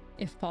range,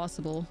 if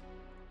possible.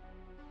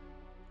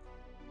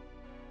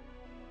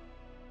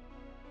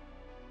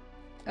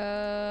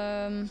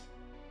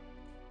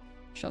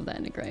 Shove that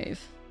in the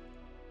grave.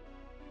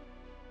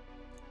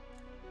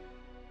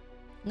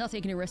 Not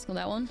taking a risk on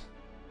that one.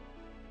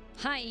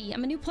 Hi,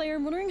 I'm a new player.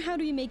 I'm wondering, how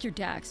do you make your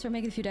decks? Started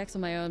making a few decks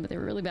on my own, but they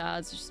were really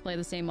bad, so just play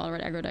the same mono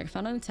red aggro deck I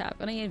found on the tap.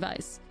 Any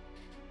advice?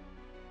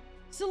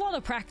 It's a lot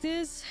of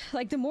practice.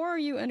 Like, the more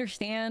you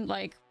understand,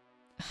 like,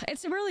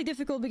 it's really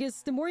difficult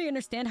because the more you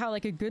understand how,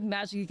 like, a good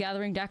Magic the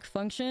Gathering deck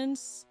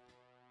functions,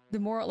 the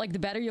more, like, the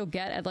better you'll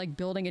get at, like,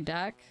 building a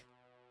deck.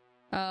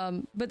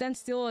 But then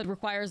still it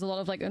requires a lot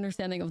of, like,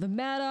 understanding of the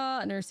meta,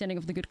 understanding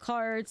of the good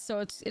cards, so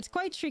it's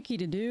quite tricky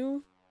to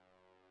do.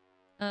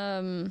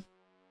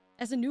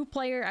 As a new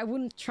player, I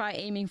wouldn't try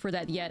aiming for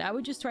that yet. I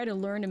would just try to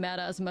learn the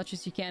meta as much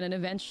as you can, and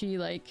eventually,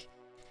 like,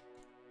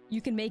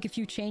 you can make a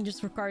few changes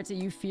for cards that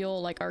you feel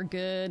like are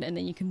good, and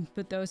then you can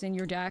put those in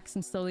your decks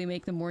and slowly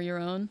make them more your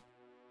own.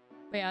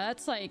 But yeah,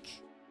 that's like...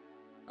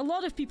 a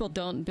lot of people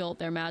don't build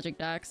their Magic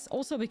decks.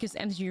 Also because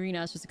MTG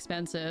Arena is just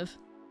expensive.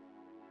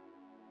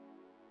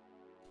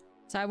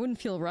 So I wouldn't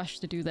feel rushed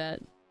to do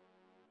that.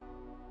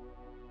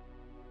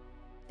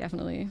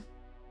 Definitely.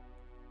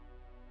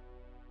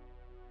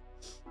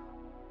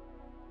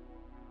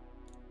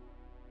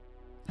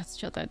 Let's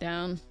shut that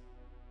down.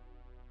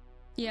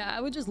 Yeah,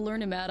 I would just learn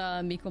the meta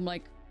and become,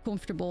 like,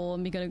 comfortable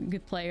and become a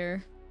good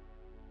player.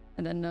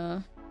 And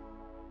then,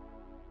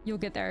 you'll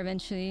get there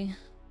eventually.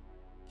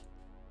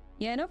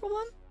 Yeah, no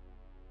problem.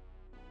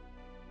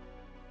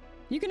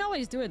 You can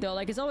always do it, though.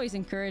 Like, it's always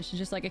encouraged to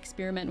just, like,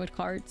 experiment with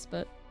cards,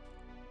 but...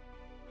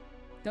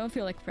 don't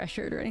feel, like,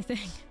 pressured or anything.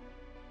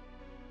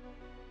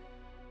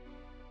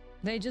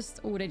 They just...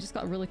 oh, they just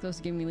got really close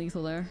to giving me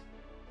lethal there.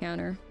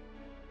 Counter.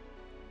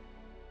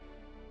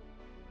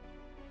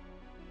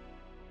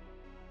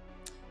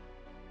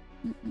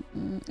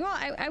 Well,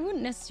 I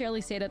wouldn't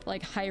necessarily say that,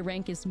 like, high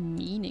rank is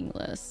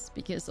meaningless,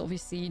 because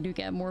obviously you do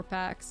get more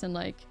packs and,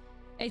 like,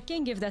 it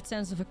can give that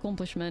sense of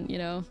accomplishment, you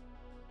know?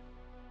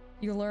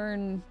 You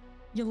learn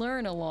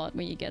a lot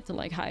when you get to,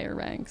 like, higher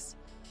ranks.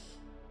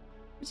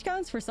 Which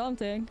counts for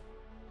something.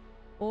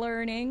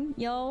 Learning,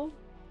 yo.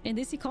 In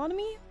this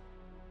economy?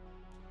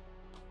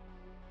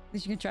 At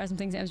least you can try some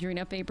things. MTG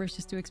Arena paper is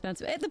just too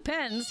expensive. It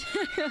depends.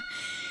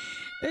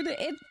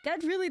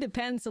 That really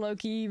depends,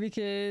 low-key,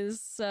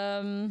 because,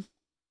 yeah.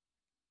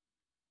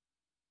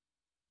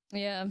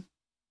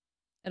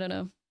 I don't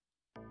know.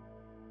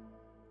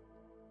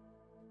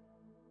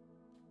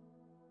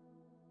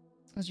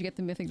 Once you get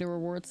the mythic, the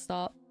rewards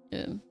stop.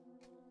 Yeah.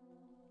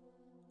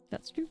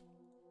 That's true.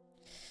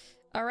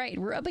 Alright,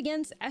 we're up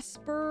against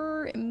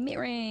Esper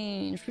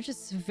midrange, which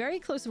is very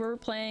close to where we're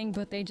playing,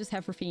 but they just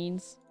have for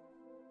fiends.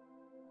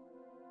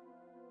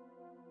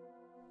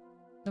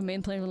 The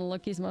main player, one of the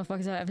luckiest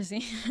motherfuckers I've ever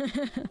seen.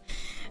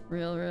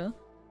 Real.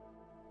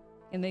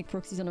 And make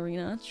proxies on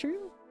Arena.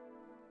 True.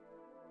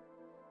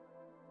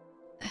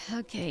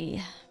 Okay.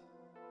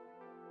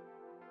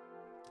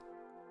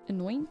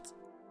 Anoint.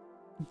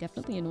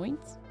 Definitely anoint.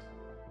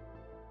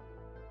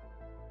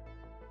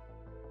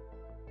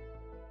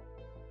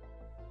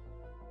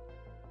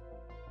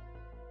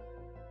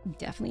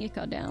 Definitely a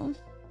cut down.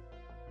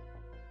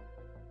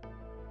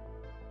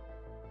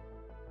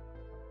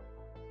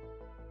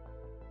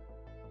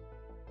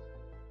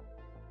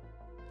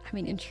 I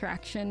mean,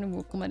 interaction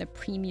will come at a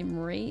premium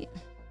rate.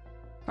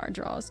 Card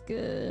draw is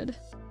good.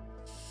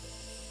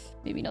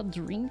 Maybe not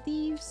Dream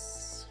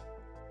Thieves.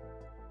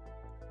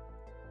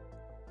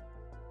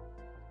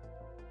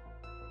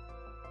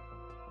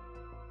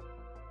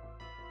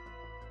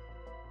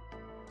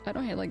 I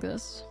don't hate like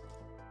this.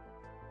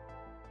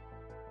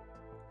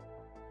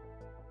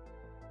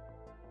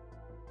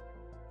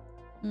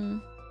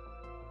 We'll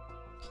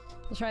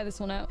try this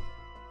one out.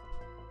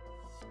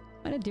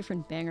 Find a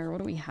different banger. What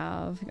do we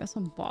have? We got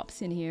some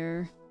bops in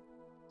here.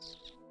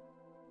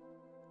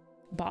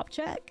 Bop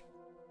check?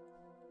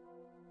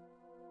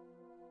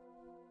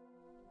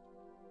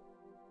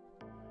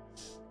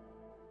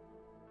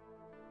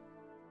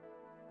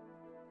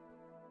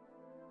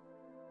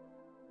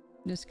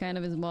 This kind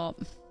of is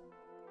bop.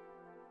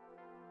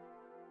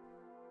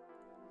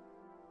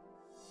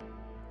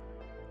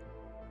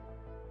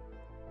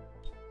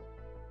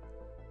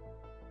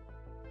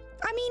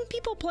 I mean,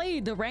 people play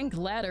the rank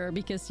ladder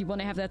because you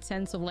want to have that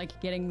sense of like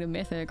getting the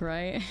mythic,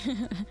 right?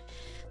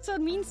 So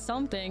it means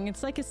something.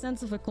 It's like a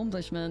sense of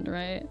accomplishment,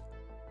 right?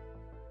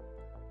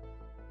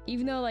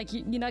 Even though like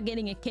you're not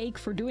getting a cake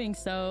for doing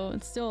so,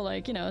 it's still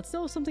like, you know, it's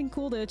still something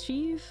cool to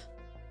achieve.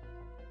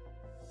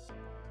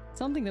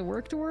 Something to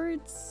work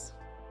towards.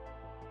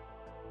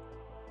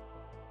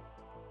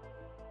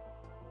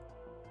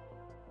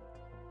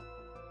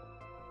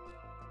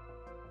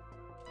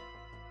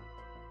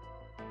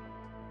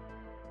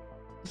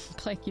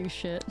 Play you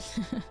shit.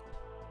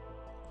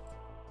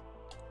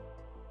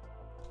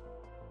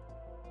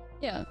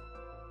 Yeah.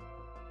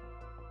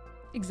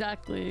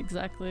 Exactly,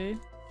 exactly.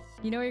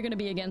 You know you're gonna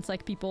be against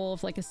like people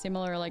of like a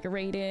similar like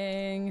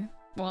rating.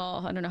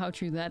 Well, I don't know how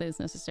true that is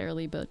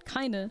necessarily, but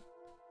kinda.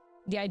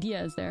 The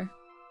idea is there.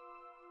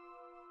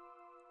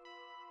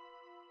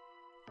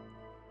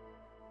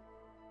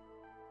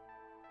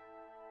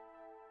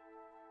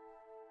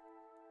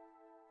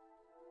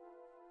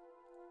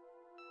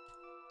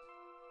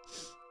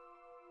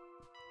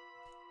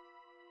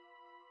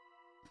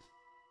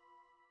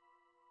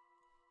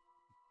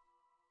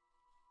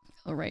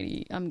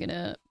 Alrighty, I'm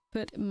gonna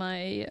put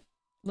my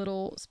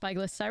little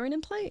Spyglass Siren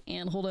in play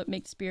and hold up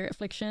Make the Spirit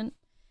Affliction.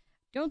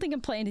 Don't think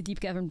I'm playing the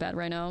deep-cavern bad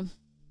right now.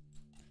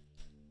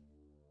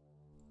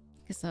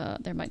 Because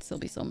there might still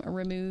be some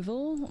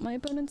removal on my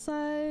opponent's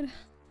side.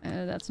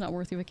 That's not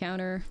worthy of a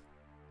counter.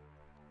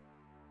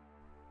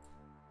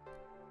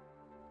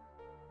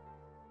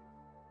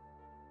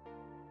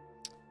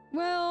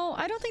 Well,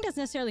 I don't think that's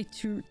necessarily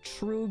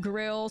true,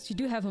 Grails. You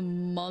do have a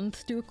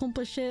month to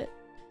accomplish it.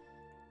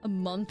 A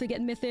month to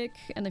get mythic,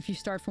 and if you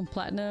start from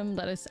platinum,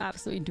 that is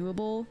absolutely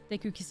doable.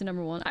 Take cookies to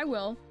 #1. I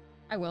will.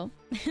 I will.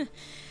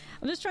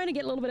 I'm just trying to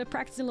get a little bit of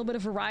practice and a little bit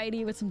of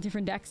variety with some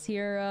different decks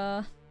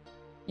here,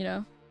 you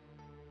know.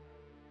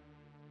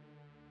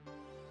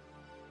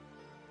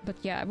 But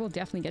yeah, I will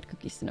definitely get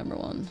cookies to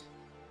 #1.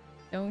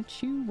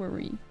 Don't you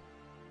worry.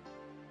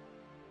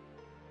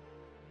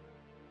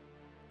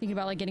 Thinking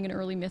about like getting an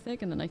early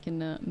mythic and then I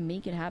can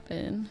make it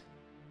happen.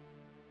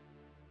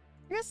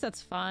 I guess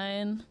that's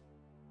fine.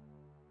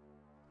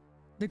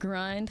 The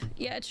grind.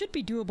 Yeah, it should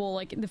be doable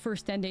like in the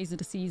first 10 days of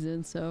the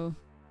season, so...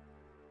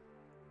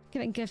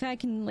 If I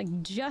can like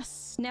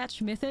just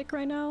snatch mythic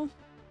right now,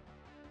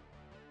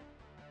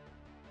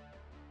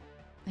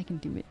 I can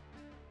do it.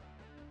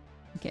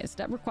 Okay, so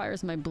that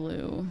requires my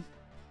blue.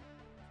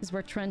 This is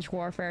where trench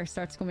warfare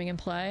starts coming in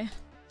play.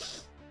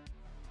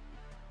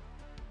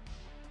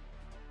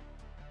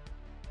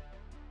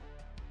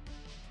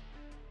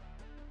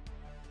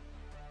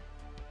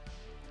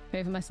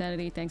 Pay for my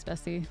sanity, thanks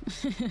bestie.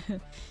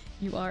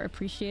 You are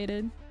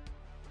appreciated.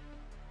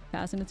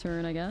 Passing a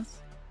turn, I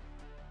guess.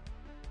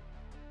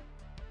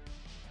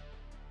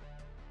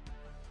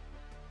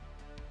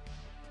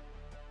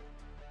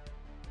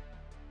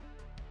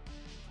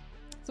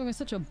 Song is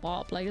such a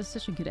bop, like it's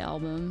such a good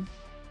album.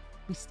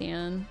 We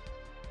stand.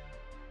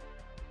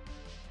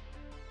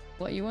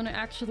 What, you want to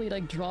actually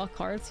like draw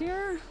cards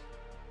here?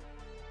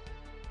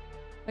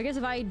 I guess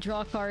if I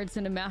draw cards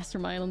in a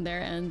mastermind on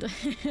their end.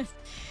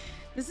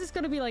 This is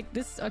gonna be like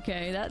this.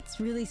 Okay,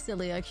 that's really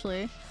silly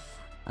actually.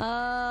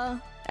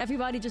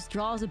 Everybody just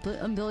draws a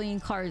billion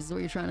cards is what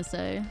you're trying to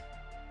say.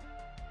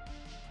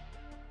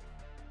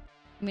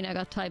 I mean, I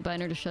got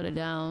Tidebinder to shut it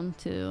down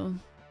too.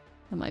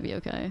 That might be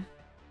okay.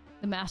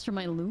 The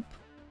mastermind loop.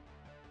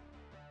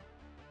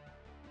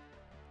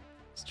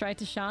 Let's try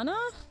Tishana.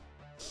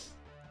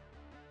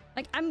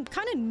 Like, I'm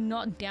kind of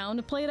not down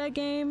to play that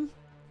game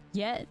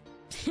yet.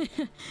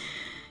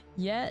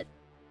 Yet.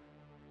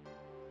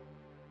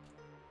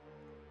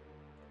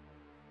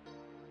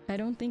 I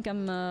don't think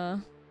I'm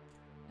a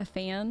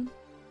fan.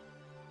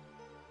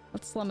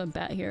 Let's slum a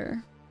bet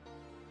here.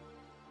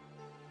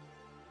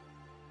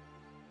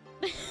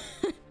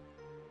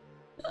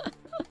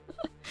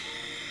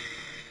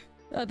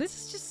 Oh, this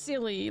is just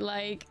silly,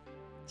 like,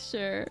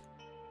 sure.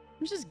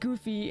 I'm just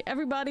goofy.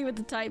 Everybody with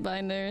the tight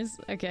binders.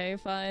 Okay,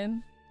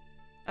 fine.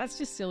 That's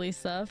just silly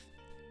stuff.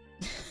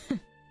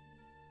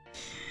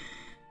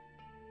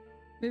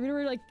 Maybe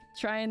we're like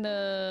trying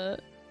to...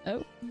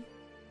 Oh.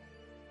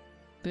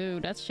 Boo,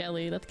 that's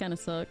Shelly. That kind of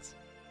sucks.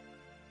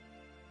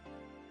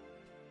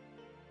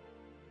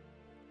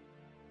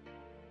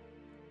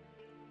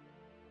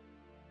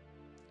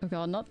 Oh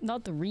god,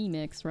 not the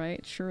remix,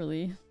 right?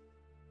 Surely.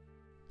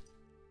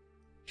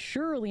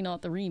 Surely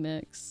not the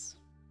remix.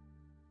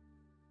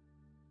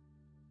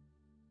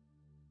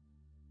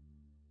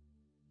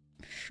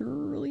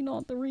 Surely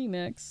not the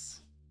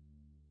remix.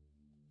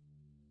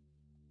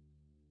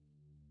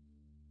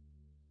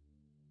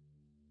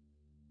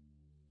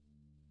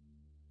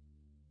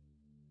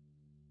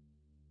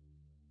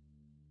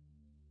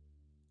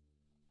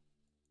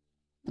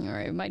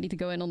 Alright, we might need to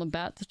go in on the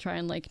bat to try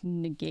and like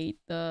negate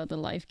the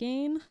life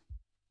gain.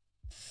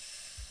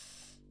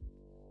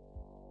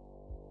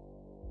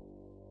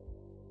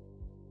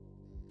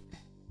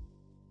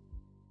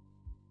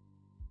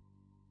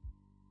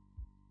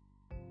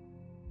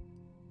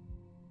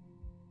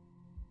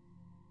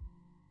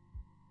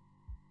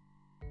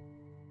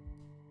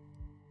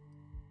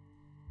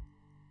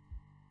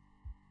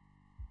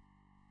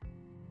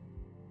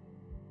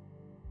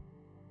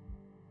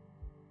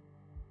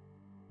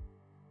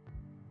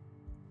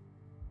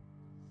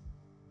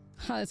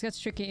 This gets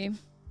tricky.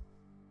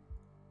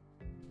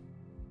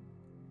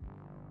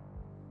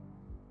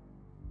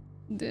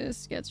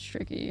 This gets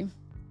tricky.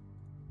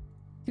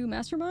 2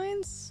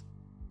 masterminds?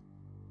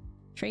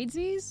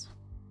 Tradesies?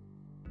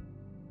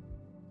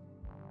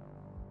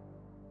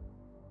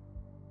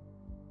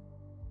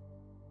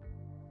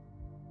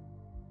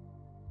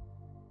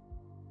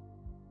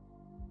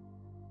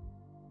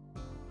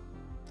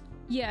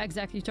 Yeah,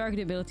 exactly. Target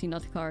ability,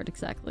 not the card.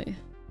 Exactly.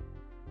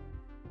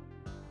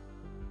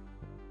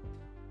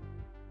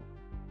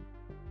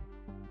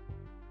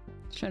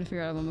 Trying to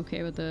figure out if I'm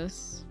okay with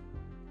this.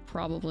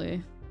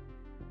 Probably.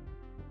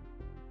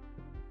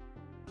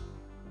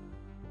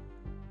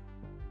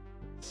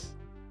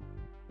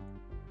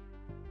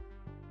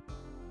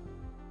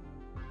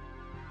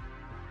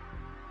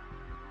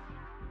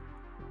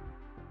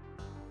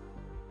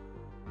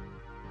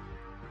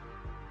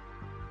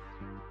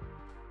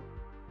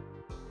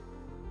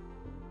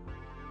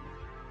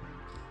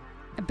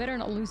 I better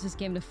not lose this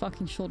game to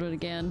fucking shoulder it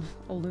again.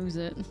 I'll lose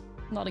it.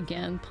 Not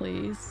again,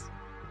 please.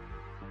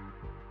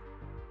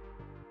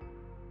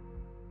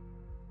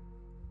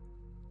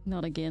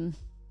 Not again.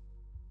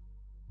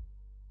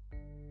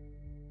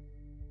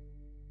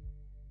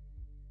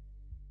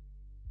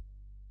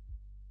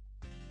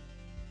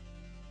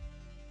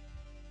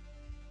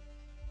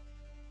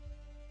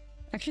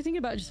 Actually thinking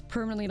about just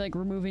permanently like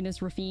removing this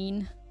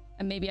Rafine.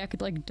 And maybe I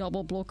could like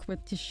double block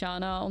with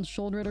Tishana on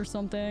shoulder it or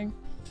something.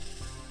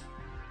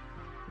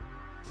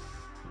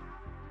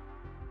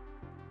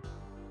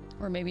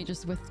 Or maybe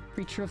just with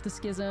Preacher of the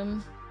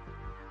Schism.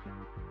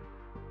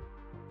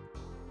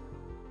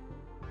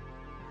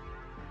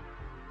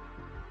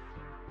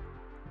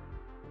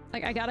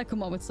 Like, I gotta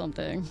come up with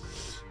something.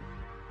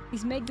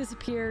 These Make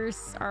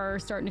Disappears are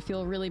starting to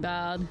feel really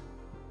bad.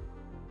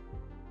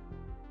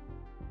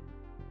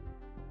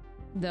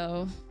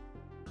 Though.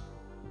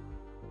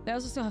 They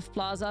also still have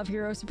Plaza of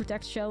Heroes to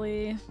protect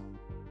Shelly.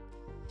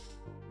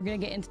 We're gonna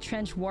get into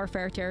Trench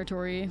Warfare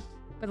territory.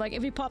 But like,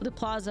 if we pop the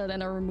Plaza,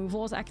 then our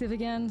removal is active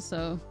again,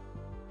 so...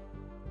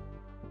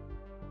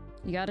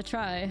 You gotta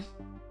try,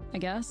 I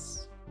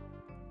guess.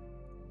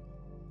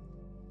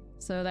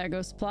 So there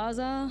goes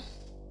Plaza.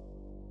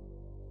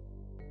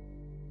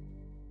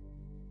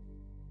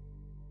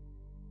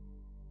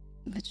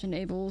 Which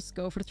enables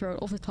go for the throat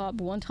off the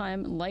top, one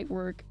time, light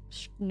work,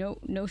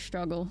 no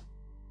struggle.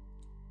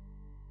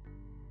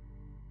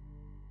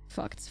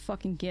 Fuck, it's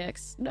fucking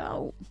Gix.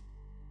 No!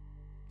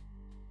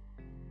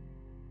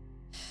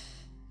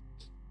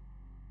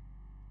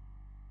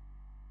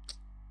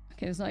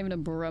 Okay, it's not even a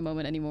Burra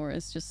moment anymore,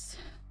 it's just...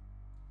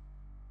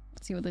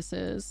 Let's see what this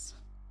is.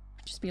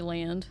 Just be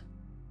land.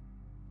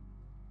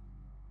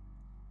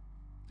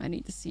 I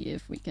need to see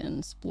if we can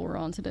explore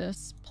onto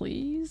this,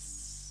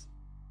 please.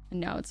 And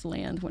now it's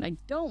land when I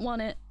don't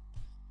want it.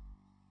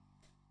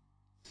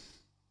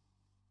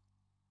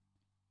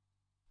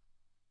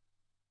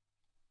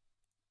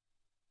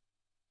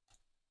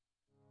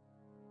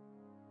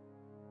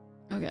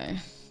 Okay.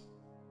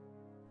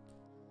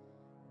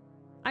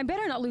 I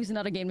better not lose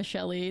another game to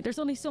Shelly. There's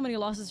only so many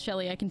losses to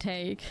Shelly I can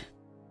take.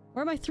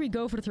 Where are my 3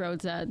 go for the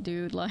throats at,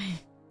 dude? Like...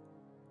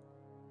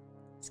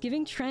 It's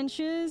giving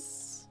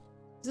trenches?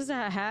 Is this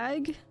a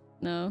hag?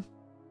 No.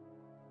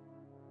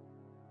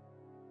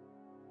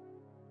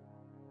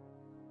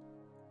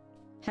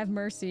 Have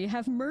mercy.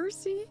 Have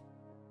mercy?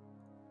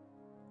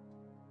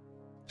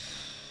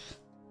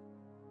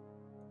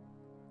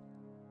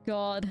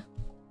 God.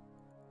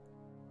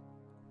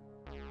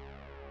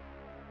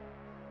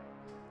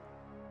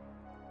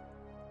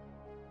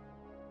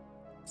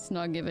 It's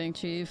not giving,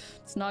 Chief.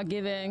 It's not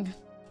giving.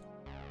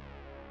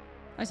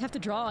 I just have to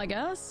draw, I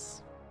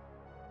guess?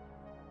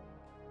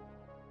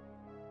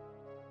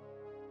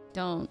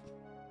 Don't.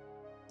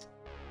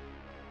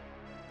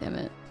 Damn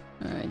it.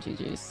 Alright,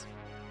 GG's.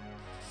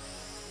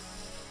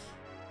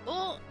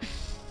 Oh!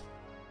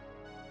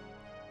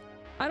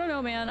 I don't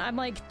know, man. I'm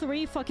like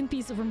 3 fucking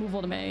pieces of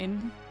removal to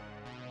main.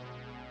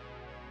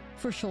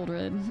 For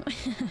Shouldered.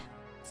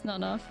 It's not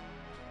enough.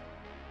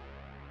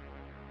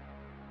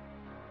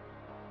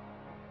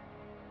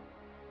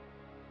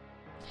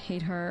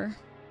 Hate her.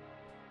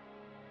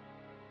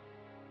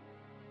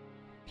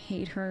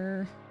 Hate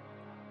her.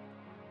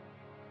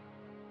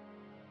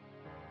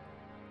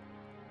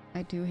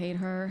 I do hate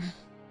her.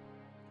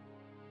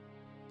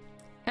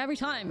 Every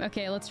time.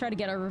 Okay, let's try to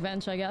get our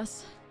revenge, I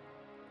guess.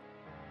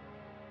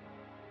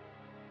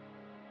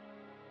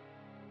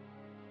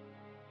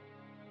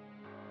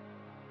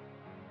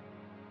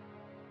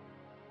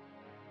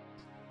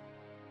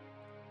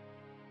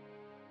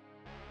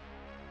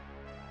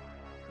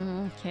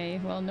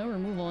 Okay, well, no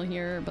removal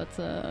here, but,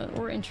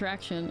 or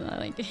interaction,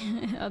 like,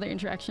 other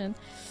interaction.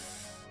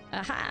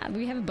 Aha!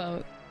 We have a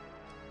boat.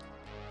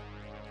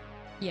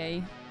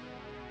 Yay.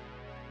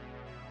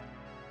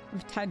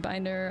 With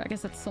Tidebinder, I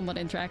guess that's somewhat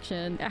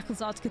interaction.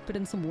 Achilzotz could put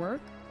in some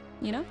work,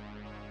 you know?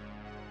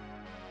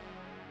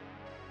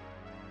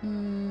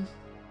 Hmm.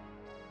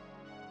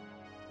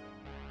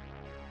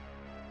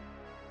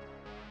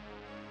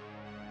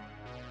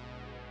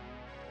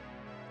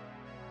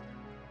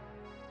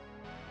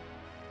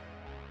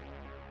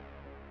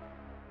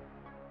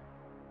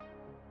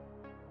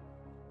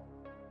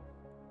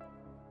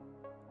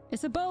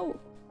 It's a boat!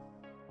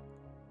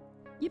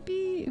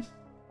 Yippee!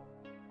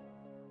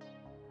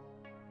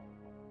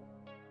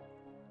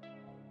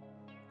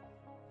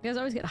 You guys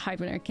always get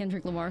hyped when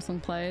Kendrick Lamar song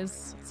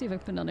plays. Let's see if I can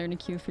put another in the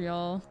queue for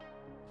y'all.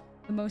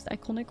 The most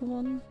iconic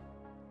one.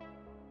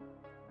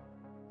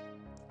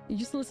 You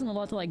used to listen a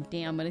lot to like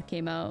Damn when it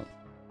came out.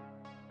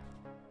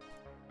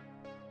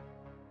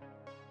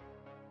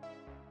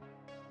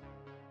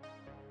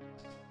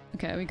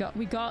 Okay,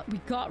 we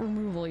got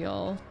removal,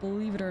 y'all.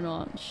 Believe it or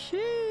not.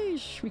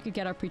 Sheesh! We could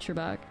get our preacher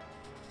back.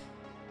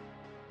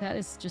 That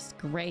is just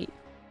great.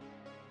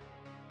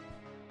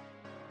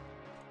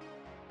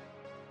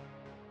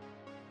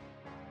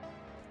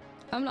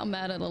 I'm not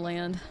mad at a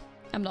land.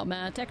 I'm not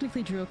mad.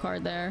 Technically drew a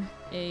card there.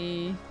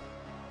 A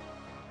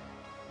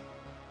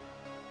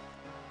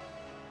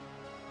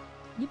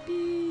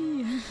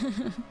yippee!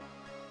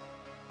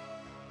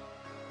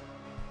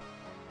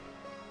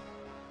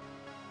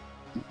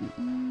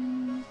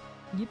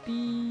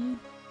 Yippee!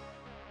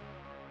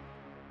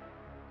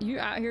 You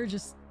out here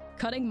just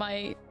cutting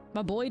my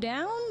boy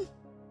down?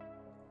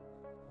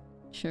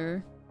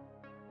 Sure.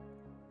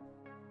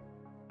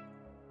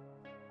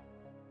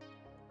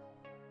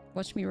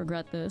 Watch me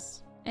regret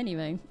this.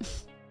 Anyway.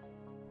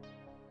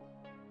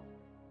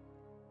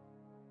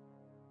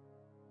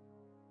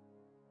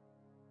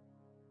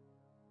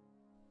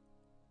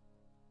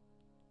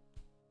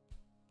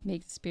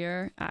 Make the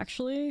spear.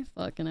 Actually?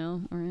 Fucking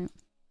hell. Alright.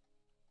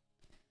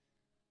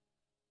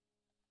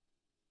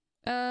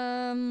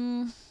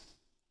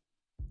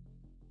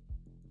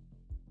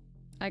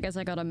 I guess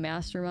I got a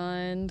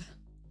mastermind.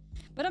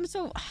 But I'm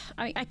so...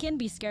 I can't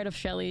be scared of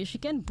Shelly. She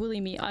can bully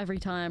me every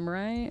time,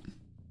 right?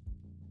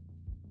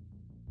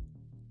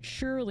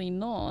 Surely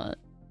not.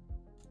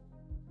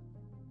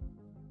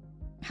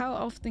 How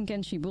often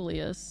can she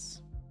bully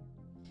us?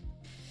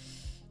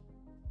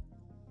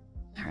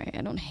 Alright,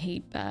 I don't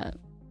hate that.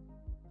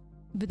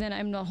 But then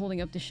I'm not holding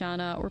up to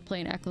Shanna or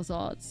playing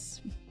Ecclesots.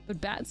 But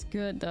Bat's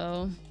good,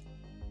 though.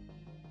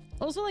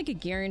 Also, like a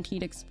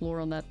guaranteed explore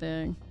on that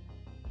thing.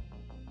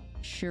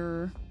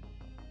 Sure.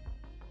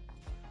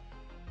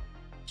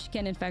 She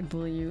can, in fact,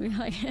 bully you.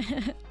 Like,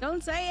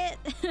 don't say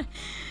it!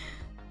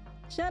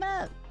 Shut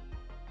up!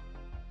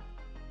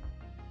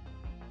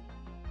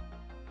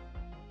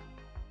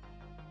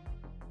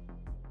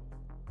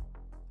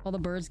 All the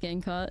birds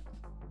getting cut.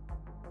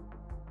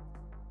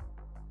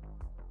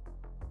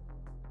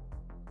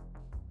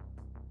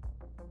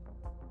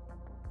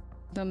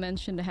 Don't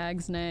mention the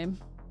hag's name.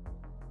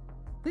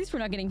 At least we're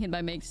not getting hit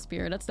by Make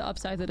Spear. That's the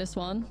upside to this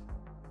one.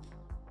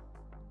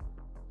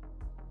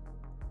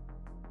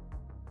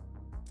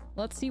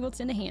 Let's see what's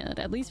in the hand.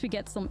 At least we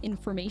get some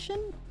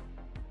information.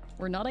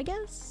 Or not, I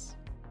guess.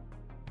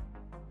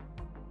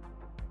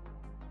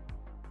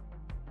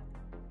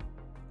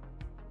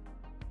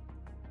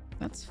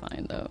 That's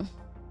fine, though.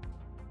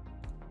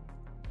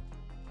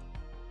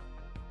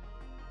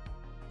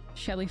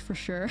 Shelly for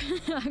sure.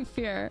 I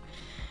fear.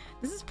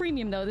 This is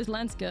premium, though. This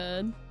land's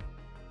good.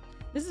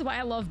 This is why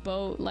I love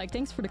Boat. Like,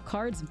 thanks for the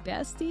cards,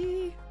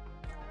 bestie.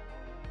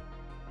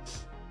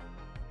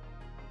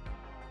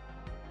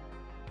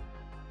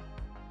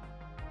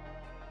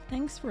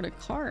 Thanks for the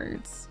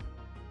cards.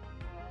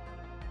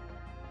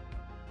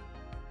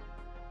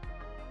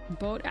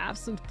 Boat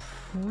absolute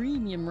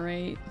premium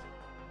rate.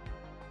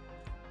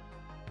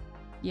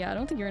 Yeah, I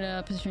don't think you're in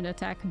a position to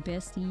attack,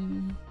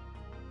 bestie.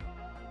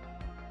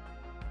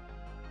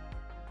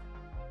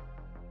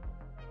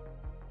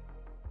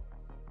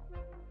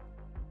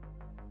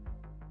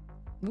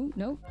 Ooh,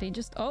 nope, they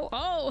just...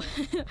 Oh!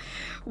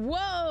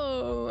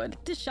 Whoa!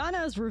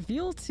 Tishana's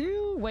revealed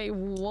too? Wait,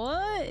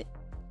 what?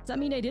 Does that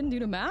mean they didn't do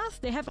the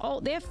math? They have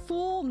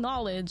full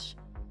knowledge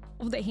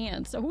of the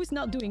hand. So who's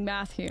not doing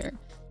math here?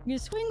 You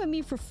swing with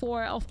me for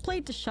 4. I'll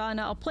play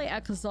Tishana. I'll play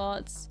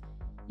Ecclesots.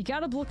 You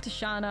gotta block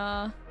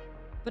Tishana.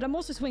 But I'm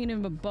also swinging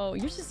in with a boat.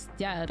 You're just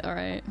dead,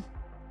 alright.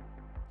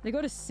 They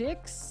go to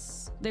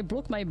 6. They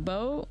block my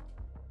boat.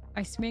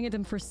 I swing at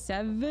them for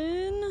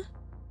 7.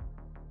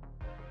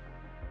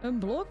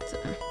 Unblocked.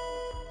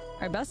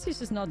 Alright, Bestie's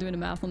just not doing the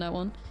math on that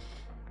one.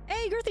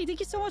 Hey, Girthy, thank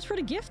you so much for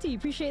the gifty.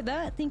 Appreciate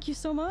that. Thank you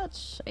so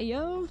much. Hey,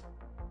 yo.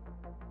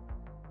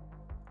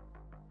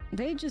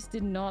 They just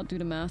did not do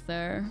the math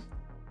there.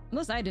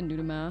 Unless I didn't do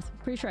the math.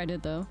 Pretty sure I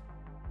did, though.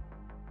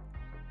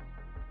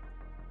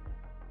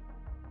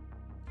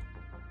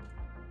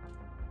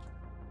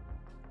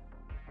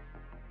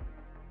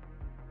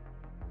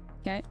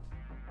 Okay.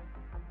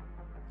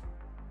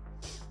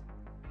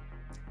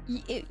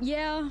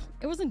 Yeah,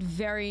 it wasn't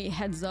very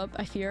heads up,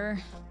 I fear.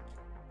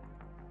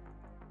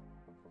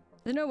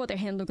 I don't know what their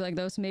hand looked like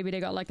though, so maybe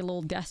they got like a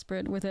little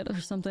desperate with it or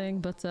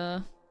something, but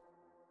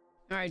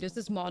Alright, just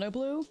this mono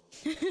blue.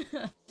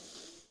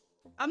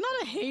 I'm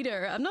not a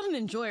hater. I'm not an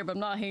enjoyer, but I'm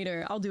not a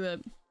hater. I'll do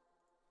it.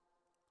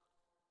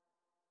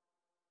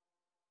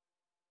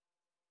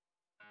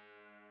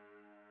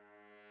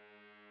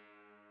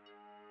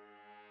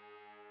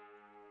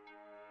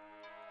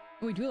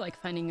 We do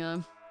like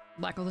finding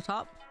black on the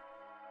top.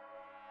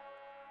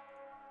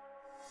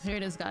 Here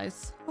it is,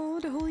 guys. Oh,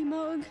 the holy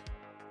mug.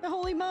 The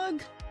holy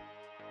mug.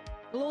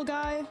 The little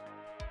guy.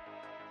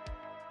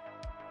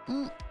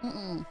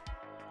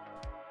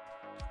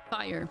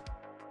 Fire.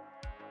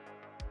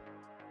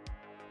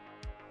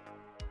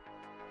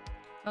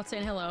 Not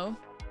saying hello.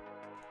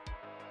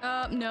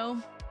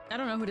 No. I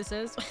don't know who this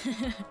is.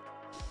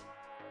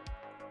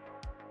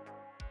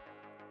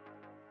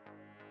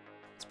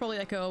 It's probably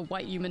like a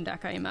white human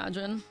deck, I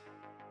imagine.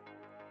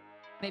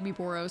 Maybe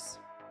Boros.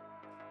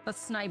 Let's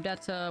snipe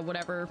that,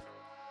 whatever.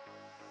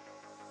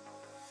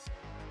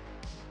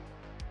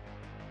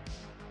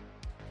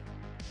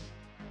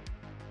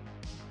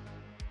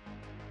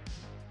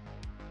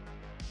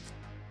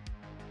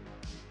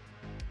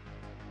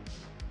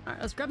 Alright,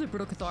 let's grab the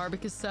Brutal Cathar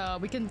because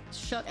we can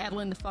shut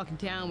Adeline the fuck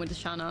down with the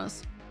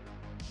Shanas.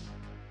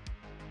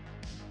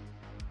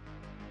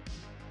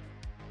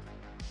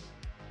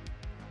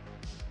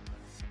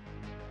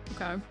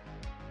 Okay.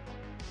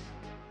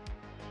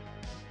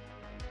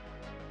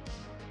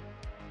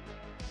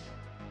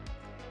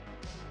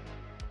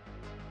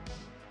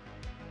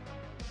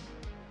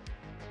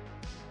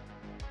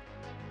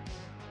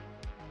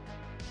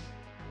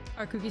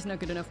 Our cookie's not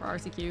good enough for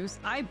RCQs.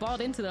 I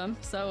bought into them,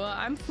 so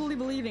I'm fully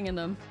believing in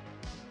them.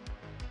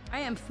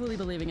 I am fully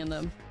believing in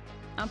them.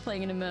 I'm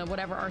playing in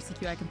whatever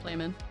RCQ I can play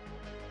them in.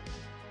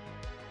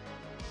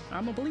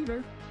 I'm a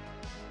believer.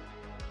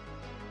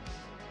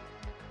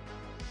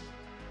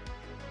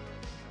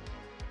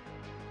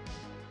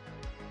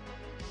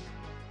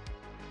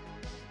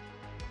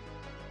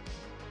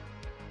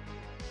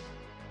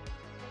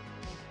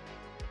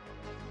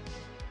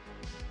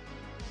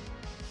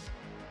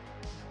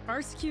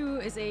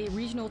 RSQ is a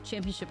regional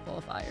championship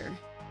qualifier.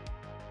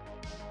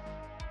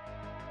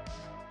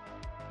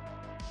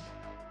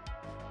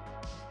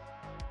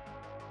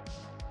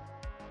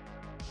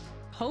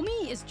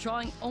 Homie is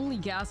drawing only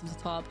gas at the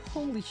top.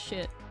 Holy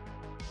shit.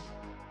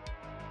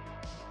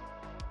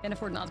 Can't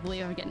afford not to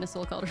believe I'm getting a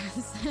soul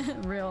colors.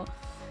 Real.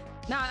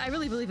 Nah, I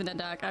really believe in that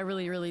deck. I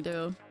really, really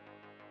do.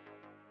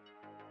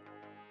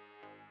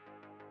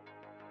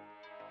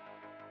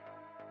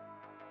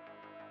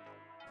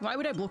 Why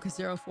would I block a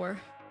 0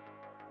 for?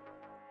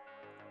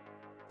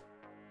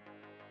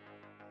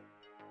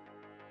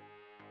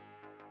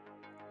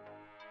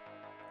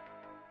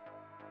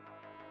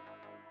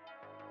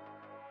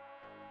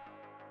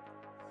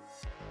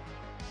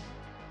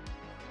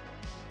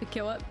 To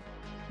kill it?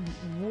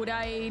 Would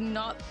I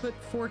not put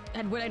 4...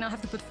 Would I not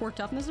have to put 4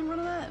 toughness in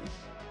front of that?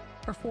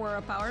 Or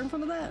 4 power in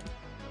front of that?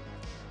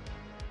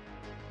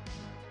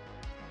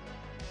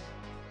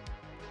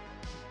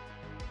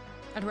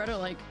 I'd rather,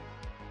 like...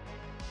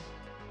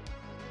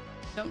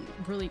 Don't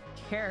really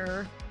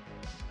care.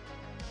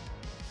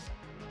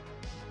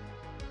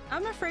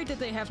 I'm afraid that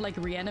they have, like,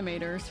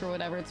 reanimators for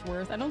whatever it's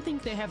worth. I don't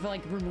think they have,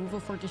 like,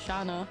 removal for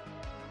Tishana.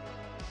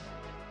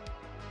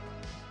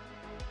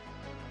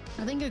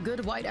 I think a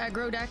good white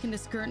aggro deck in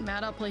this current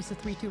meta plays a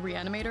 3-2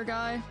 reanimator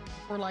guy.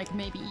 Or, like,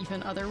 maybe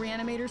even other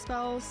reanimator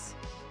spells.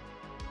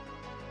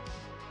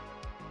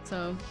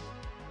 So...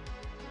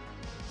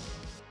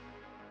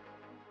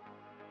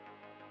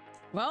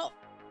 Well,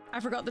 I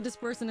forgot that this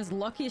person is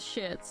lucky as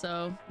shit,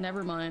 so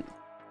never mind.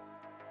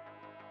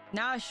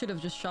 Now I should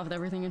have just shoved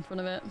everything in front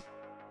of it.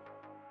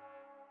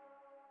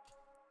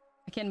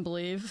 I can't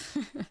believe.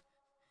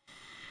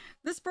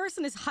 This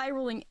person is high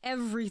rolling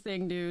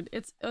everything, dude.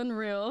 It's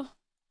unreal.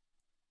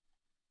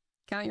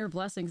 Count your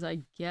blessings, I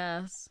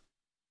guess.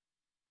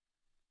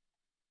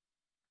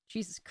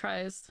 Jesus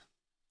Christ.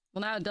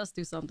 Well, now it does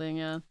do something,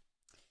 yeah.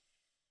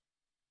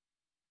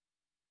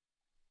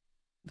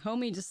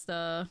 Homie just,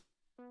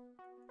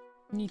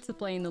 needs to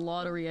play in the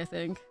lottery, I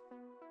think.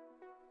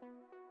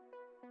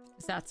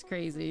 'Cause that's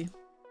crazy.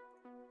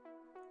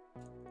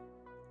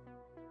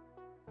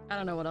 I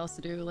don't know what else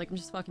to do. Like, I'm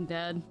just fucking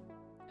dead.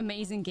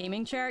 Amazing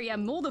gaming chair. Yeah,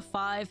 mold of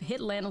 5,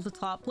 hit land off the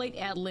top, played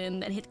Adeline,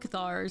 then hit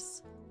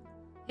Cathars.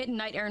 Hit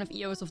Knight Errant of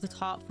Eos off the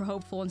top for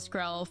Hopeful and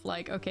Skrelf.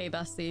 Like, okay,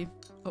 bestie.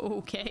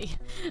 Okay.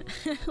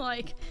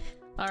 Like,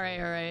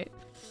 alright.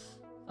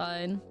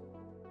 Fine.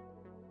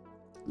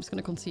 I'm just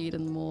gonna concede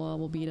and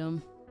we'll beat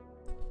him.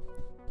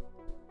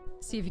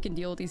 See if you can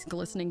deal with these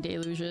glistening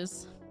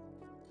deluges.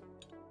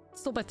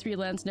 Still by 3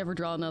 lands, never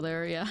draw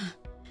another, yeah.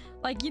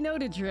 Like, you know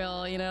the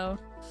drill, you know?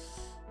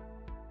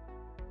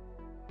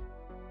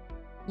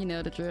 You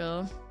know the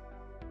drill.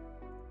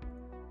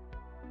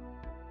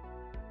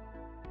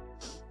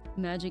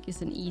 Magic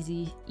is an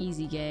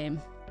easy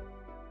game.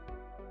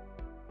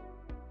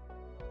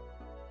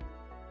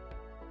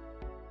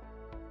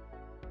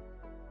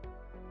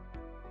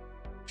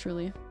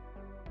 Truly.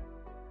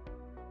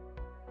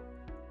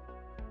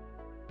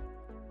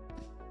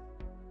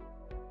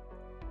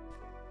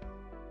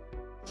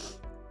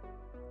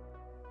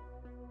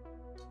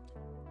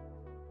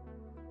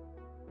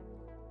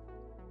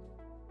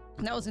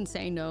 That was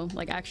insane though.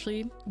 Like,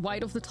 actually,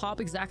 white off the top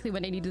exactly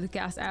when they needed to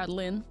cast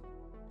Adeline.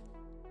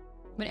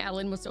 When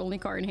Adeline was the only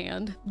card in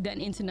hand.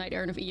 Then into Knight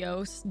Errant of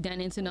Eos. Then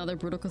into another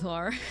Brutal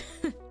Cathar.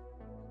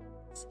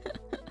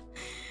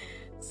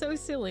 So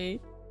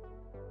silly.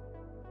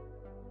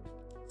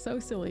 So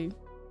silly.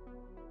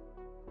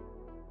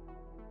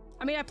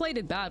 I mean, I played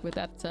it bad with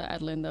that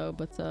Ashlizzlle though,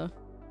 but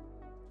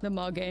the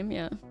mug game,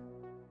 yeah.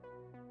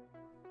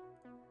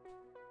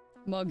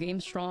 Mug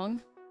game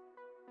strong.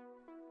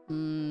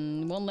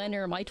 One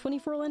lander in my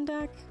 24 land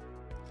deck.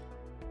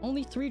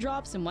 Only 3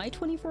 drops in my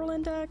 24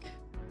 land deck.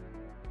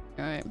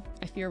 Alright,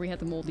 I fear we had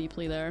to mold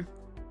deeply there.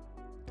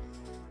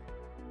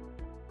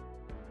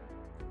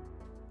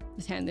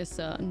 This hand is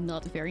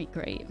not very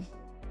great.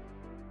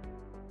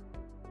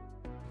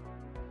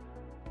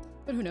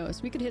 But who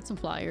knows, we could hit some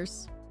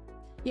flyers.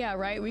 Yeah,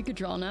 right, we could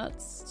draw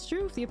nuts. It's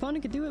true, if the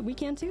opponent could do it, we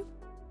can too.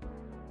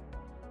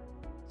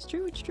 It's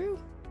true, it's true.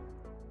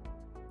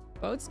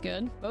 Boat's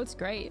good. Boat's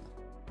great.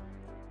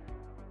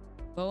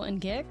 Boat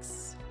and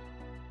Gix.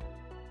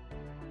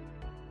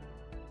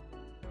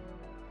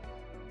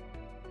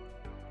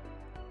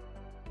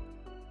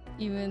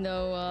 Even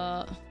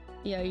though,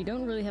 yeah, you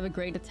don't really have a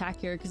great attack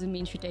here because it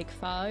means you take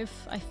 5,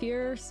 I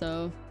fear,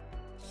 so...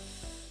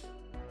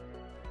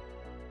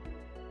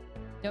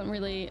 can't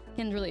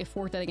really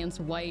afford that against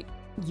white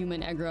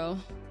human aggro.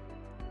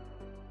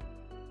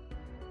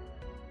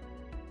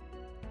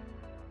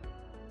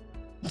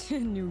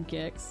 New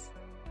Gix.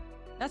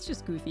 That's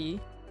just goofy.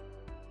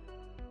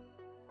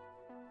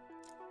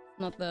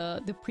 Not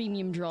the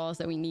premium draws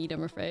that we need,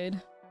 I'm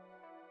afraid.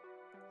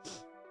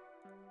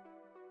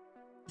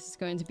 This is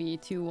going to be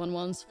 2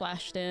 1/1s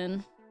flashed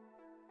in.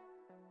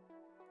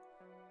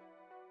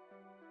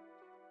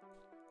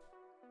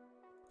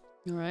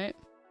 Alright.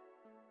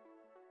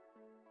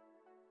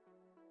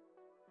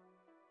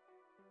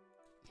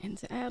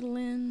 Into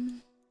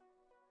Ashlizzlle.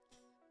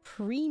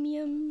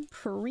 Premium.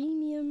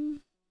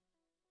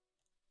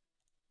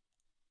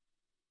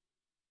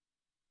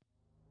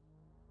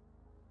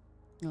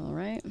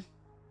 Alright.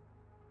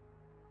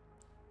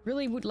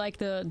 Really would like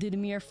the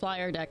DIMIR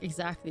flyer deck,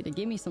 exactly, to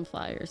give me some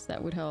flyers.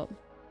 That would help.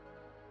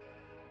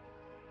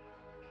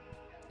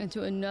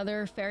 Into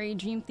another Fairy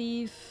Dream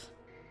Thief.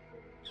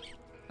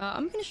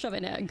 I'm gonna shove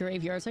it in a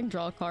graveyard so I can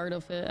draw a card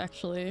of it,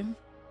 actually.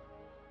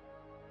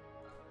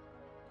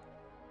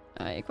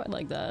 I quite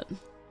like that.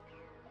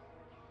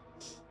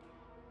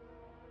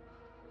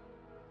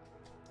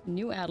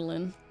 New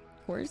Ashlizzlle,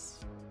 of course.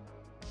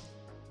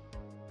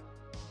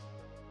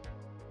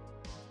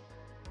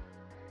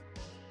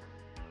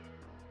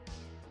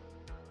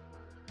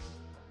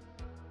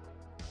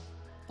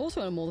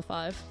 Also in a mold of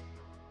 5.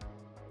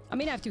 I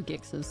mean, I have 2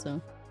 Gixes,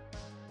 so.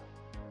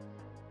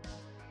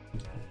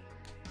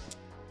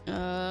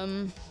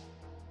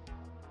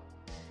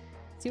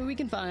 See what we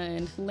can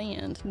find.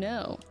 Land.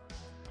 No.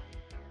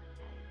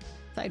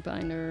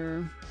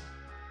 Sidebinder.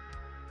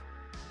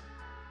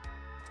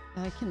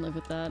 I can live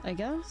with that, I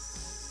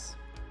guess.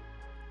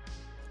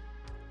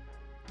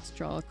 Let's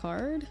draw a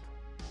card.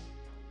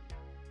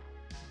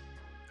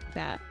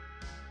 That.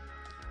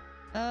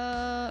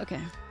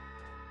 Okay.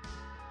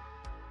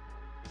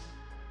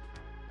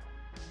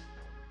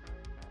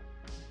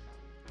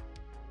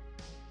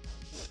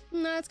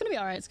 Nah, it's gonna be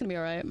alright. It's gonna be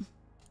alright.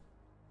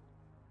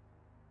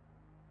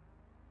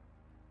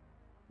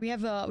 We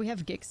have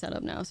Gix set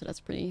up now, so that's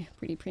pretty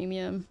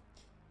premium.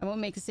 I won't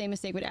make the same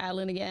mistake with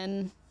Ashlizzlle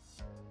again.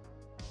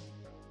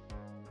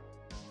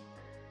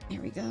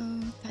 There we go.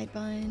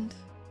 Tidebind.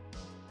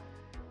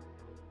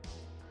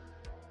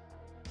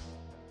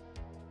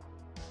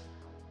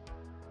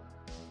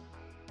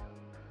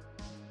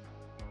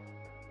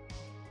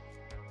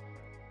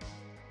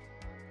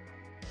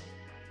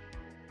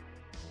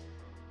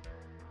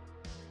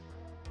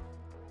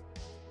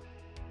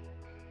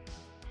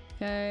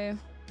 Okay.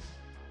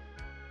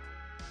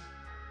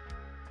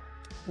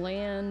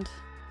 Land.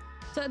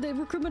 So the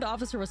recruitment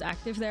officer was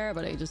active there,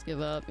 but I just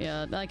give up.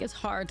 Yeah, like it's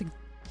hard to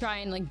try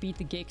and like beat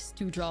the Gix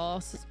 2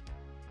 draws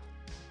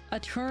a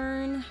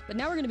turn. But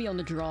now we're gonna be on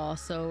the draw,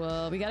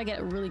 so we gotta get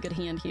a really good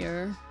hand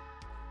here.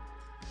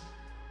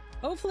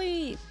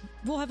 Hopefully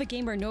we'll have a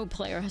game where no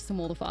player has to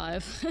mold a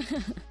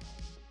 5.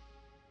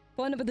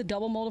 We'll end up with the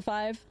double mold of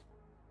 5.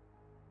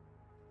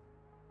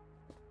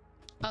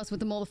 Us with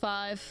the mold of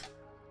 5.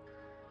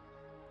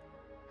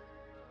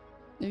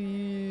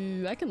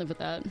 I can live with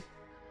that.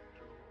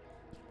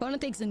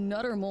 Opponent takes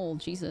another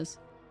mold. Jesus.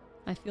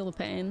 I feel the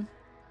pain.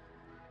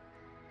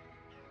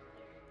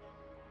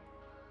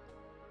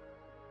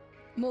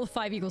 Mold of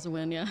 5 equals a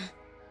win, yeah.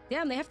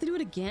 Damn, they have to do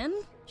it again?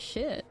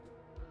 Shit.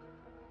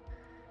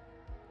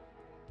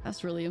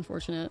 That's really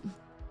unfortunate.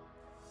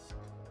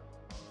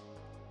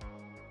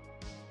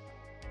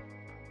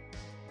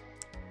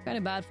 Kind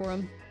of bad for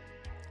him.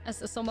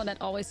 As someone that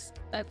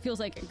feels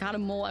like I gotta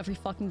mole every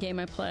fucking game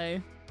I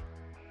play.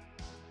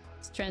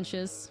 It's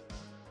trenches.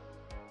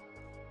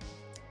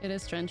 It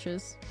is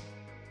trenches.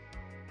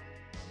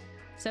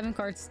 7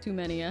 cards too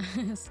many, yeah.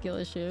 Skill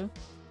issue.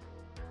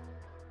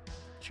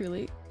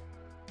 Truly.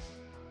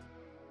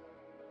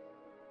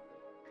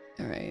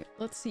 Alright,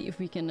 let's see if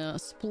we can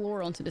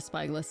explore onto the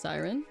Spyglass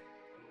Siren.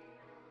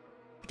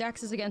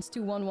 Dex is against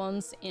 2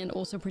 1/1s and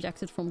also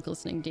protected from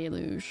Glistening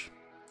Deluge.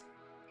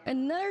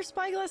 Another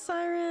Spyglass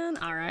Siren?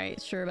 Alright,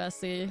 sure,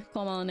 bestie.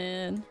 Come on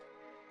in.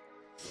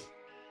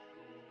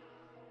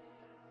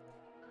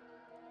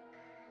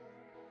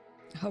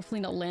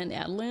 Hopefully not land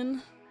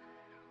Adeline.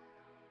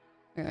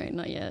 Alright,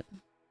 not yet.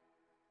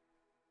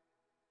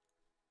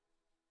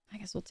 I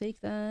guess we'll take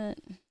that.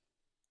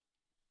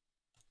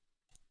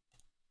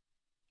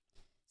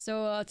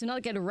 So, to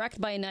not get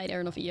wrecked by a Knight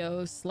Errant of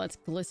Eos, let's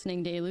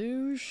Glistening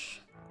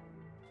Deluge.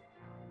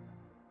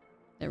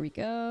 There we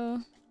go.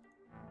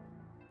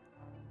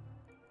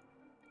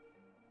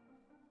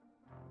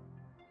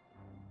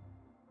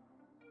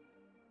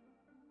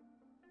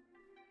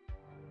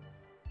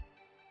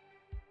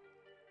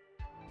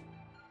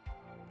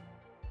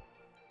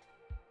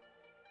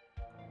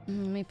 Let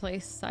me play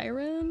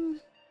Siren.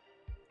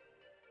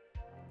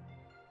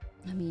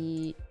 Let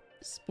me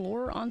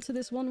explore onto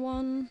this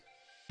 1/1.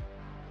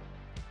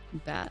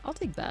 Bat. I'll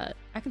take Bat.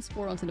 I can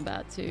explore onto the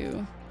Bat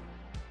too.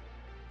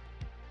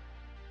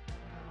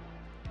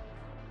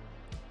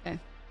 Okay.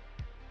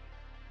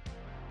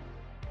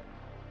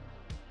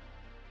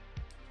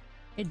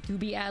 It do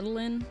be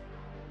Adeline.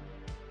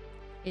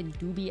 It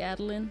do be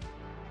Adeline.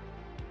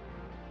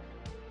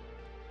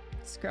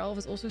 Skrelv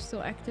is also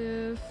still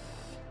active.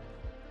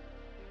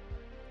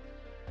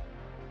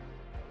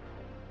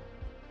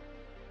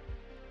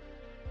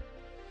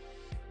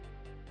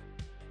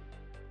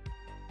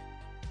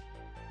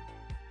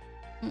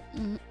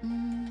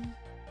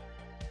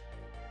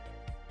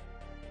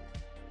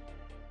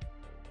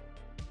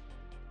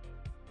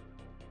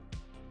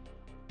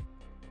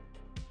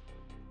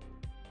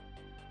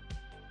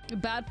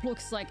 Bad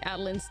blocks like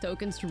Adeline's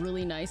tokens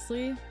really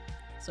nicely,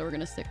 so we're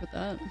gonna stick with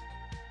that.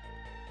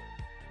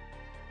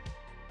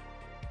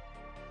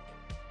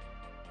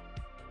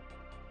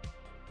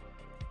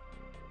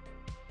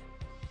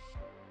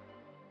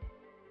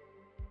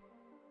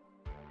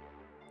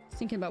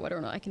 Thinking about whether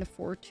or not I can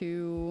afford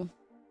to...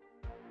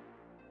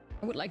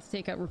 I would like to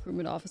take out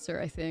Recruitment Officer,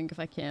 I think, if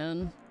I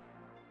can.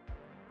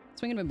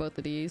 Swinging with both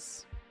of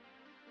these.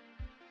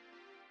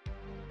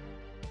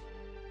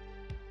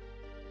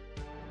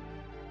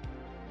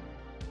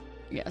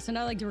 Yeah, so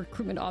now like the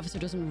Recruitment Officer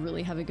doesn't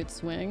really have a good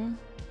swing.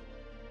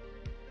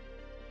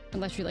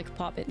 Unless you like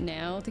pop it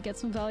now to get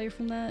some value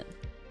from that.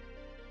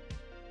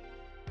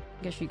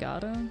 Guess you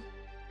gotta.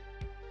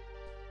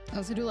 I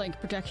also do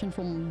like protection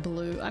from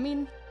blue. I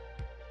mean,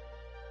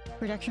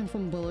 protection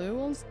from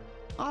blue on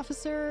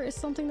Officer is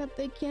something that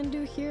they can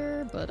do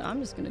here, but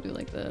I'm just gonna do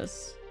like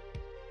this.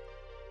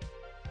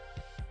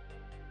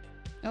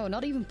 Oh,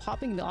 not even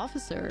popping the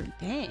Officer.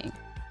 Dang.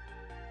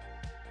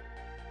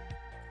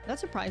 That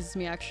surprises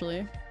me,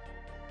 actually.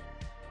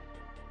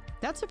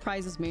 That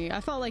surprises me. I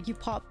felt like you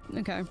pop...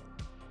 Okay.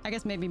 I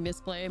guess maybe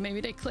misplay.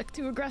 Maybe they click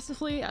too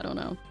aggressively. I don't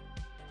know.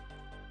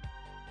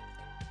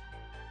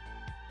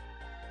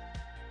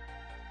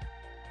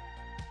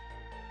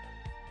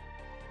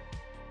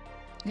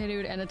 Hey,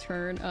 dude, and a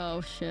turn.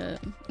 Oh, shit.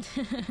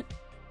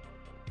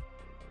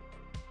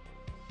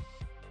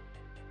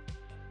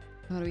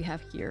 What do we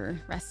have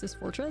here? Restless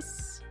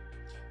Fortress?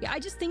 Yeah, I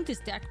just think this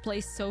deck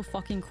plays so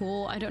fucking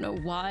cool. I don't know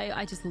why.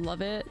 I just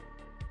love it.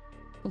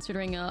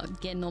 Considering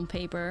getting on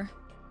paper.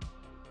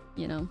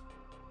 You know.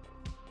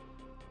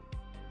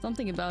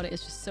 Something about it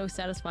is just so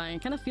satisfying.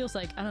 It kind of feels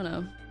like, I don't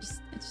know.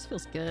 It just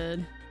feels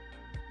good.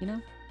 You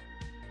know?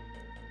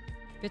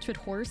 Bitch with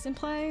Horse in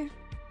play?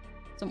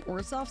 Some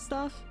Orzhov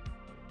stuff?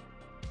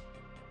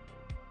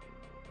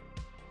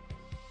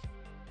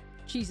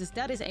 Jesus,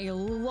 that is a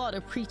lot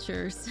of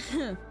creatures.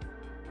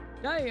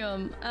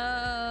 Damn.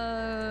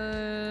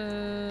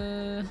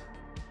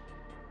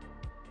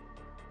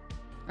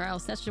 Alright, I'll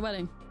snatch the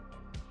wedding.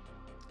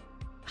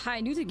 Hi,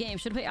 new to the game.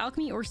 Should I play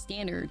Alchemy or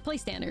Standard? Play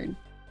Standard.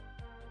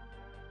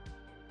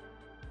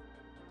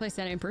 Play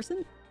Standard in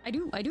person? I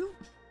do.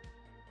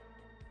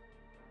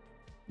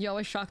 You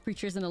always shock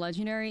creatures in a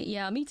legendary?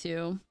 Yeah, me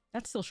too.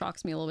 That still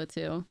shocks me a little bit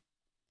too.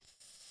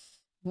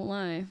 Won't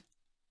lie.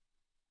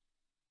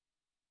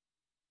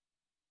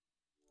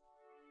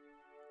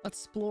 Let's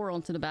explore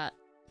onto the bat.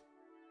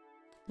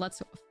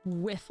 Let's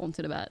whiff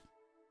onto the bat.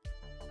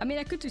 I mean,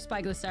 I could do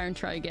Spyglass Siren and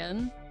try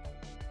again.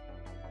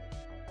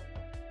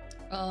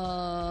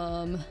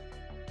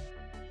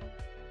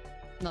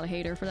 Not a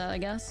hater for that, I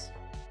guess.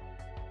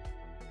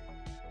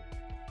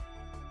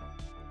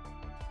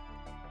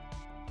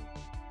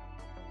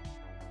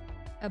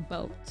 A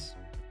boat.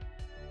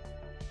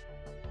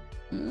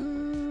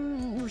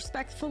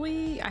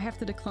 Respectfully, I have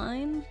to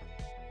decline.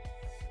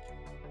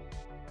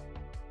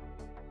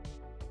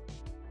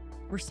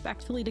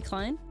 Respectfully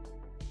decline.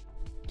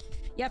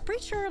 Yeah,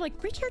 Preacher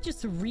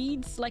just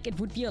reads like it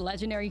would be a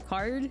legendary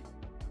card.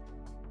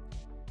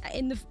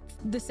 In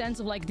the sense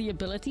of like the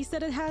abilities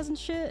that it has and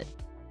shit.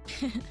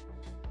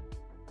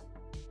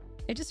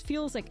 It just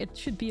feels like it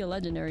should be a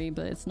legendary,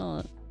 but it's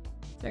not.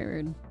 It's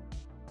very weird.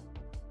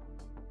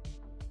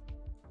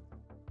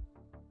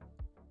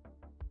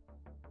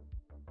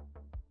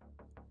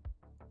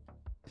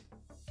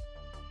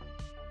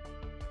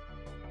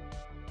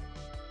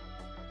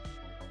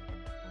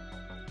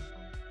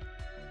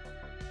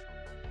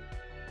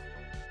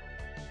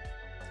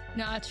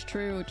 No, it's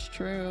true, it's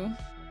true.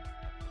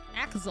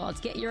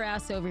 Axolotls, get your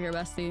ass over here,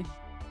 bestie.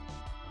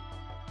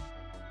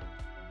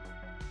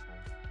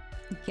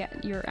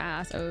 Get your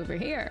ass over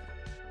here.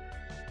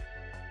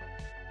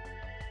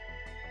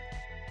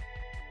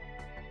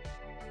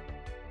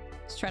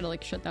 Let's try to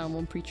like shut down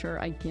one preacher,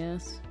 I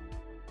guess.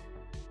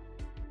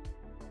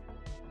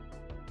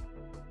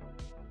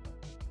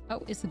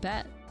 Oh, it's the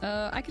bet.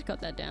 I could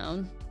cut that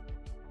down.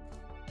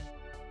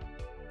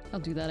 I'll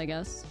do that, I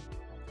guess.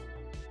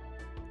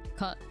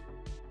 Cut.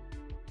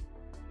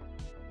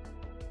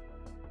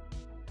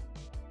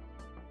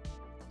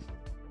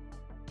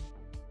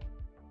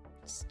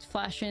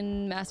 Flash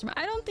in Mastermind.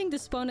 I don't think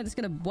this opponent is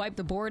gonna wipe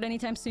the board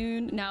anytime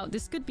soon. Now,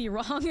 this could be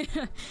wrong.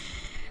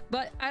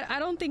 But I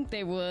don't think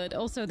they would.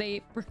 Also,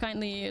 they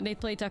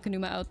played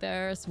Takenuma out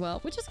there as well,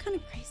 which is kind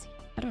of crazy.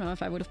 I don't know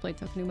if I would have played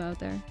Takenuma out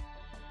there.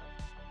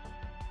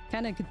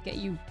 Kind of could get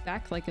you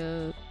back like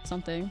a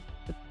something.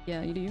 But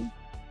yeah, you do.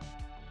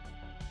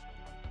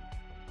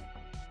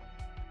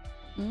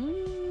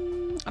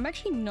 I'm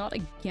actually not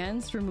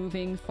against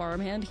removing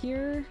Farmhand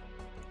here.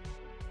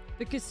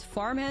 Because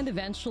Farmhand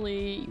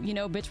eventually, you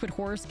know, bitch with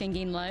horse can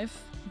gain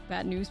life.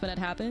 Bad news when that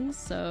happens,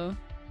 so...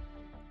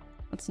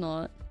 let's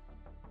not.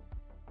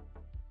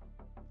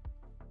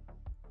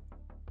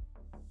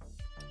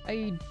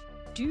 I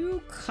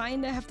do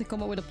kind of have to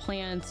come up with a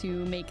plan to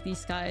make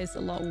these guys a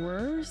lot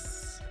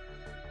worse.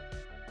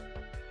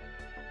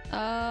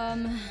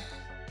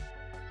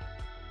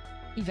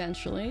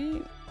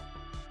 Eventually.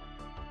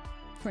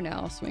 For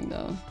now, I'll swing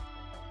though.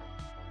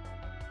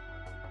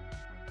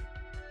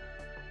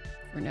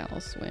 For now, I'll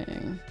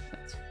swing.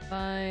 That's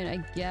fine, I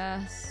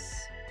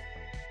guess.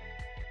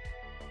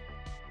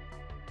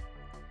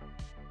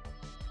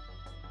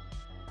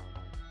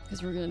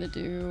 Because we're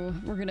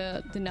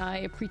gonna deny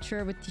a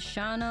preacher with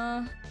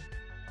Tishana.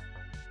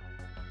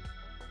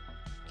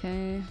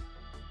 Okay.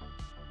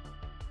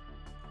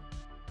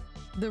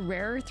 The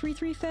rare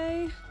 3/3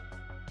 Fae?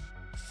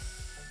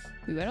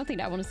 Ooh, I don't think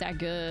that one is that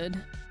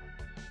good.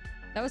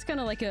 That was kind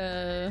of like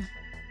a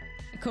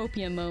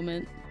copium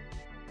moment.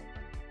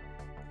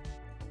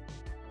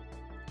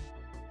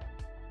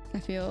 I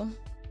feel.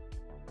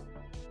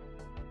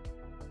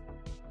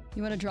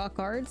 You want to draw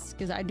cards?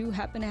 Because I do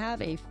happen to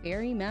have a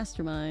fairy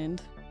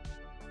mastermind.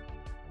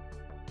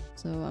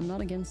 So I'm not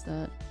against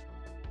that.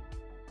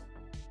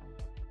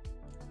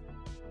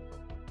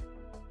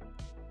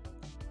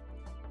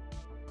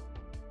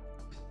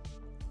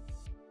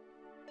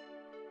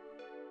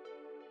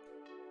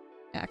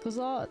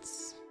 Ashlizzlle.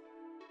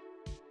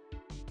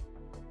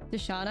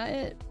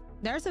 Tishana,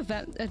 there's a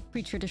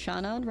preacher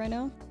Tishana right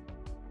now.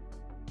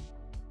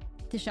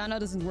 Tishana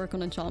doesn't work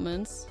on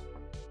enchantments.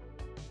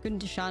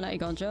 Couldn't Tishana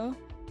Igonjo?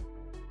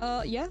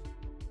 Yeah.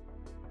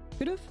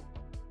 Could've.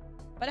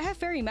 But I have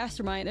Fairy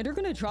Mastermind and they're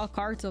gonna draw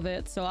cards of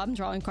it, so I'm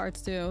drawing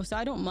cards too, so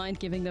I don't mind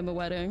giving them a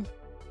wedding.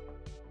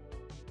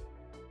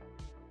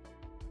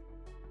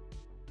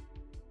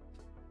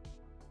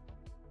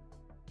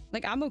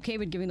 Like, I'm okay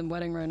with giving them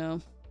wedding right now.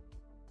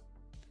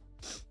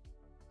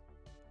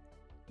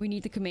 We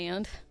need the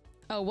command.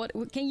 Oh, what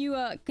can you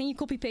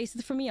copy paste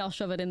it for me? I'll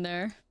shove it in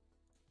there.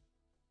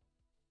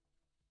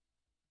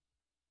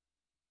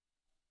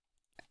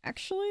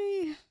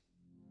 Actually,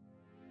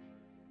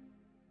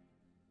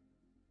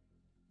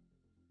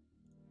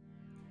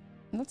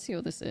 let's see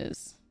what this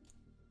is.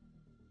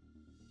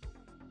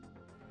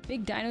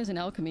 Big dinos and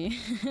alchemy.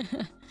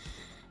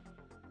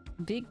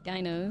 Big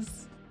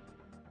dinos.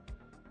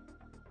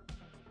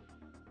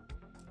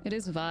 It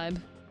is a vibe.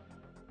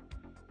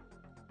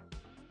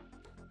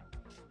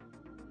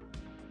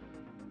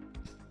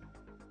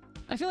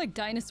 I feel like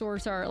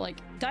dinosaurs are like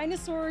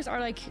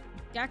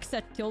decks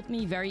that killed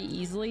me very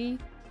easily.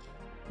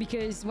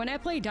 Because when I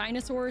play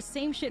dinosaurs,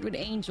 same shit with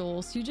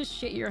angels. You just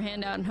shit your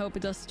hand out and hope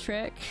it does the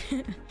trick.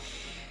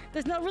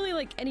 There's not really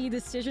like any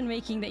decision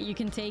making that you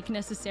can take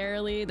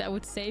necessarily that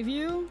would save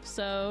you,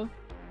 so...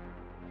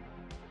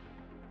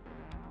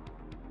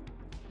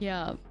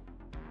 yeah.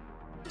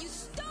 You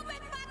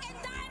stupid fucking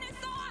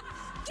dinosaur!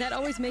 That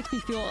always makes me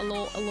feel a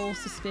little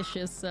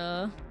suspicious,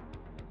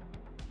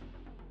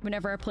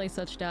 whenever I play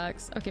such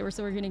decks. Okay,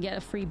 so we're gonna get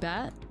a free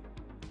bat.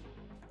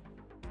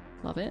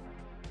 Love it.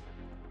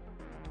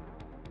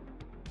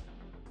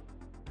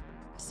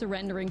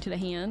 Surrendering to the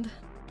hand.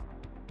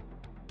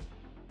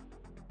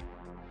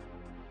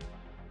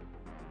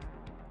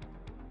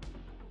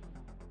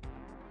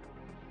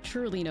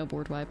 Surely no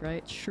board wipe,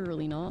 right?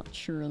 Surely not.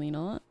 Surely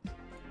not.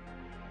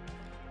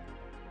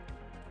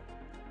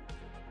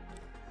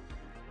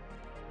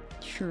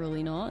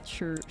 Surely not.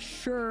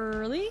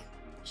 Surely.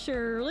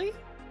 Is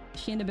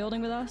she in the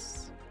building with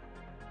us?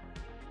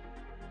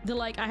 The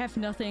like, I have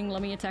nothing,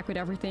 let me attack with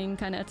everything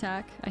kind of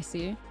attack. I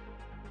see.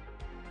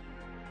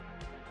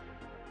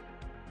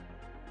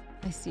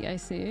 I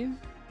see.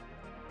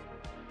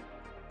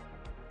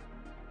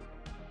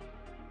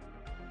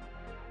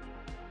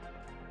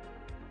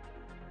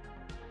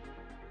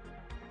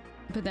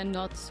 But then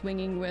not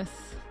swinging with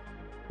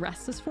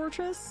Restless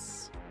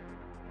Fortress?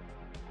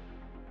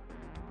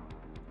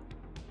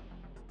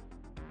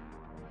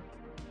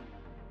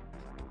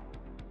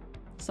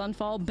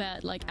 Sunfall,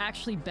 bet. Like,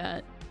 actually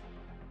bet.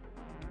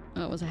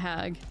 Oh, it was a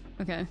hag.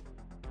 Okay.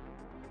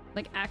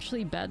 Like,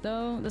 actually bad,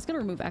 though. That's gonna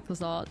remove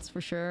Ashlizzlle for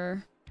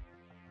sure.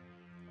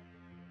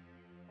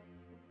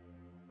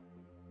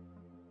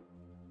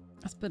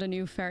 Let's put a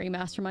new Fairy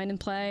Mastermind in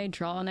play.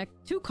 Draw next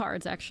 2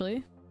 cards,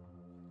 actually.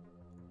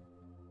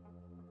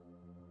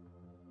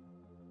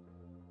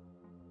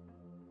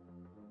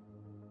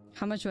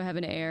 How much do I have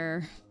in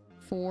air?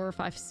 4,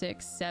 5,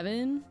 6,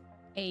 7,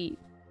 8.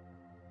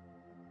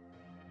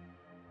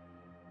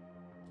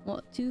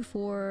 Well, 2,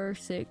 4,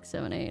 6,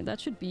 7, 8.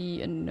 That should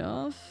be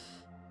enough.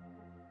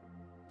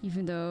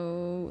 Even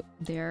though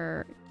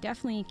there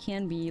definitely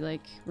can be,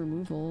 like,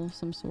 removal of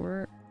some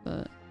sort,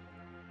 but...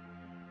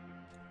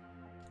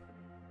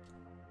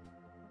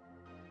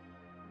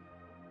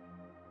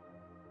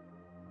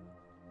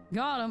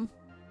 Got him!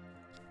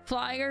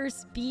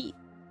 Flyers beat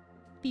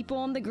people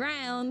on the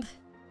ground.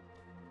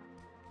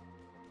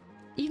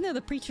 Even though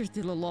the Preachers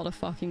did a lot of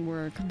fucking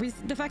work.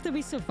 The fact that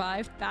we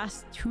survived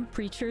past 2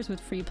 Preachers with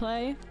free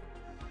play.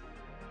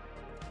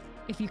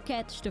 If you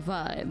catch the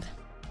vibe.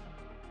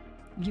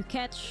 You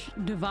catch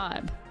the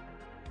vibe.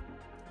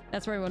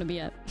 That's where I want to be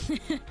at.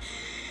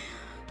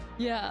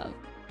 Yeah.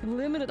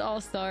 Limited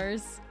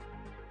All-Stars.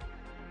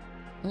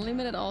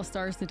 Limited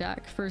All-Stars to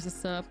deck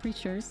versus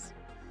Preachers.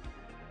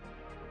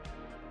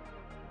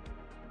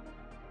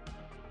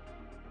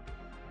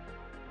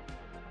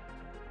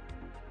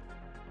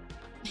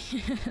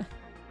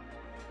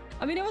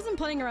 I mean, I wasn't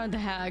playing around the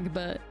hag,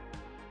 but...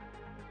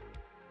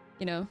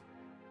 You know.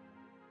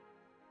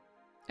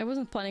 I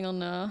wasn't planning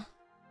on, I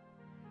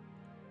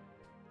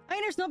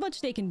mean, there's not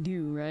much they can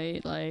do,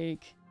 right?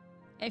 Like...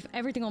 If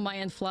everything on my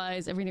end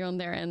flies, everything on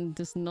their end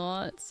does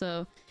not,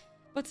 so...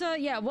 But,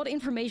 yeah, what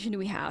information do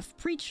we have?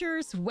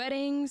 Preachers,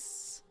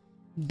 weddings...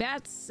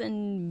 Bats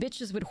and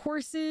bitches with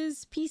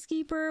horses...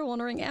 Peacekeeper,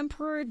 Wandering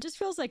Emperor... It just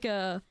feels like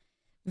a...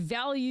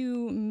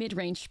 value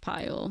mid-range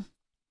pile.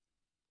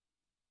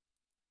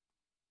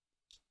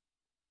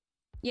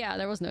 Yeah,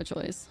 there was no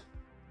choice.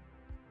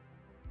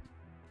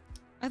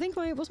 I think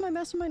was my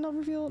mastermind not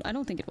revealed? I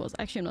don't think it was.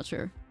 Actually, I'm not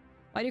sure.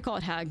 Why do you call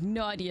it hag?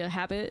 No idea.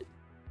 Habit.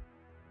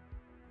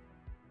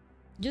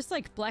 Just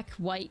like black,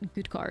 white,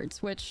 good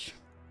cards, which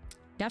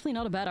definitely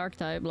not a bad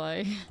archetype.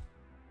 Like,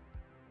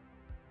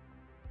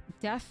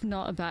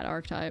 not a bad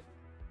archetype.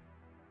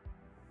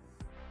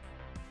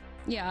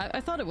 Yeah,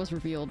 I thought it was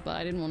revealed, but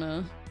I didn't want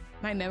to.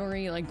 My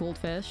memory, like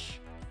goldfish.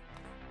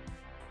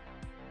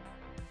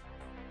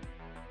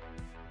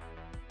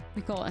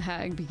 We call it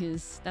hag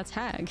because that's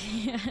hag.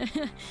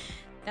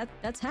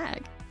 that's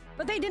hag.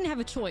 But they didn't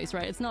have a choice,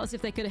 right? It's not as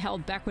if they could have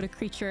held back with a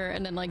creature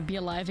and then like be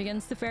alive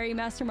against the Fairy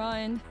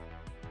Mastermind.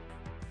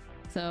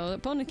 So the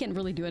opponent can't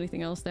really do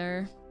anything else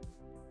there.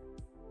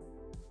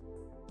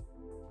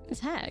 It's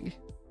hag.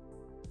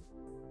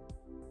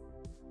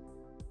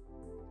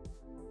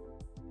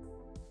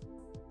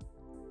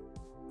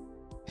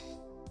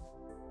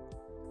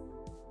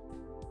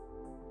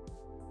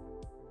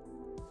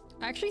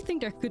 I actually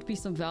think there could be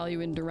some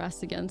value in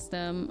duress against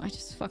them. I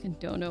just fucking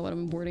don't know what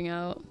I'm boarding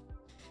out.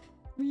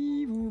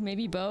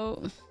 Maybe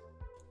boat.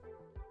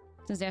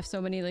 Since they have so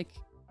many like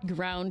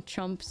ground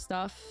chump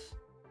stuff.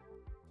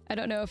 I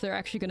don't know if they're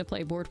actually going to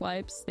play board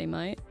wipes. They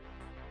might.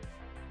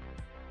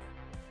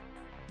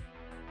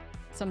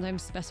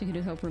 Sometimes best we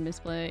can hope for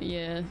misplay.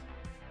 Yeah.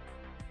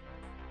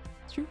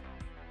 It's true.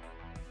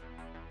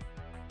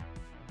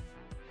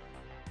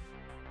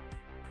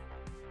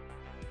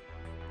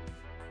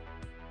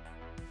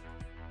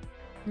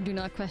 Do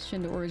not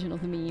question the origin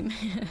of the meme.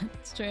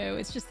 It's true.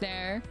 It's just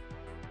there.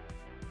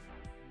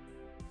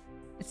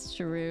 It's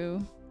true.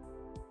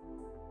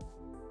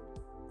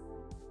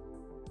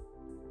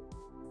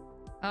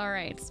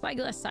 Alright,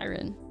 Spyglass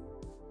Siren.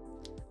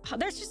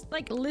 There's just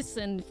like,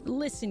 listen,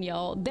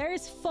 y'all.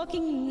 There's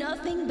fucking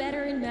nothing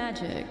better in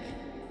Magic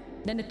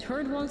than a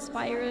turn 1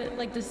 Spire,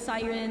 like the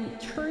Siren,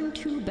 turn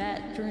 2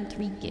 bat, turn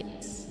 3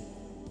 gates.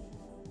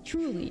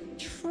 Truly,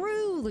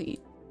 truly.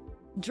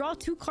 Draw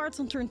 2 cards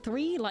on turn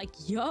 3? Like,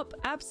 yup,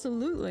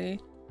 absolutely.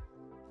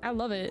 I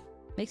love it.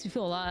 Makes me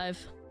feel alive.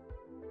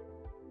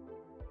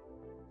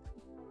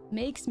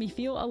 Makes me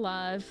feel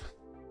alive.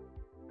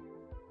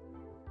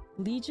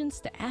 Legions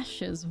to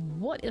Ashes.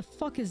 What the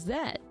fuck is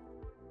that?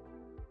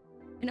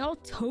 And all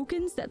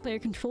tokens that player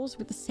controls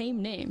with the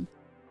same name.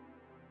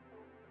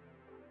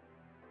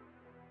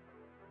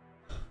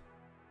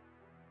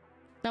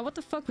 Now what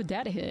the fuck would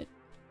that hit?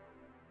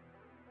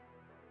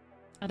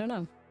 I don't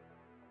know.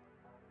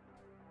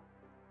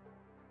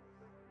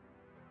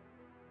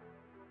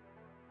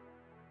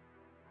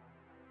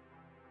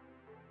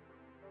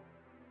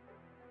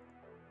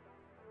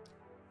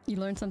 You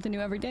learn something new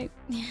every day.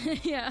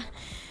 Yeah.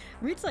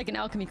 Reads like an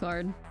alchemy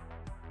card.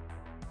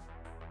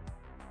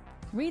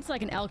 Reads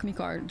like an alchemy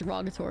card.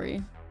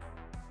 Derogatory.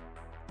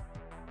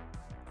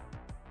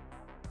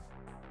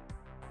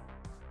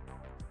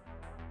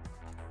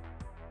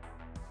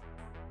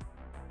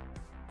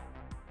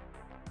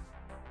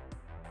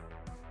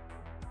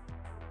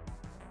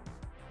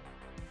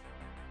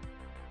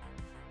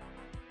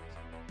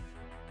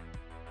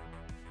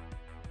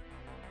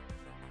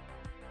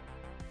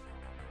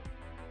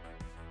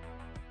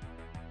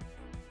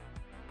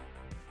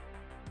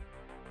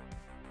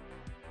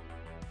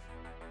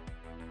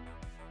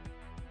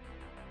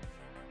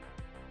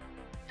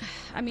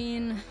 I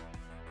mean,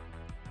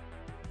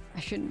 I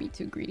shouldn't be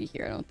too greedy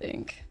here, I don't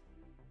think.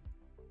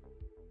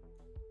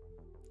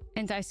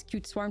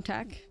 Anti-execute swarm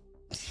tack.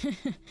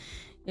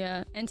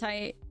 Yeah,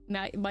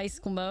 anti-mice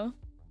combo.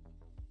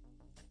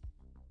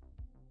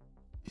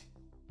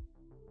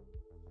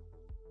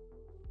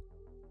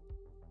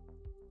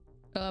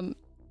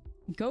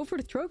 Go for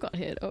the throat got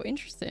hit. Oh,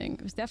 interesting.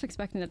 I was definitely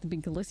expecting that to be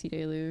Galissi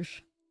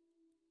Deluge.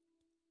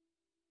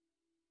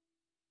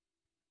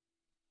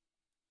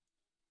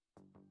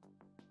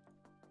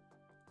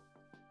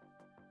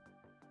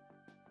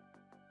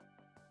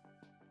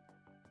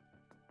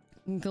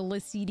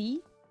 Galissi.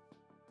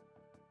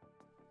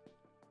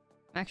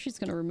 Actually, it's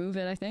gonna remove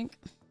it, I think.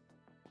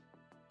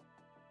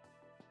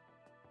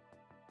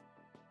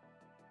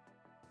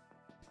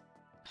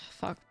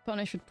 Fuck,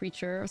 punish with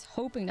Preacher. I was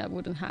hoping that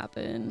wouldn't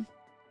happen.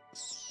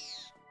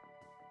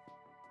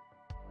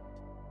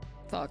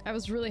 Fuck, I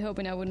was really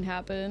hoping that wouldn't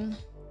happen.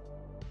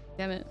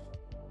 Damn it.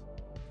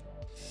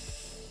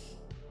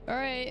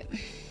 Alright.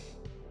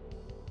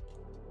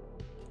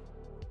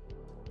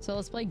 So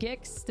let's play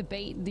Gix to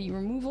bait the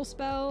removal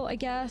spell, I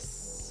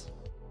guess.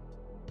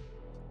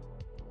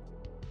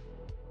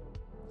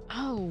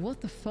 Oh,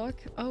 what the fuck?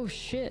 Oh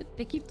shit.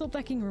 They keep top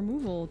decking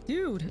removal.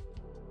 Dude!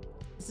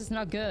 This is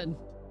not good.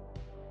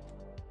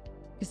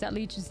 Because that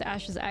leads to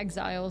Ash's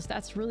Exiles.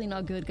 That's really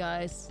not good,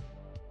 guys.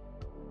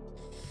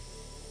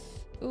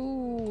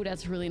 Ooh,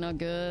 that's really not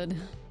good.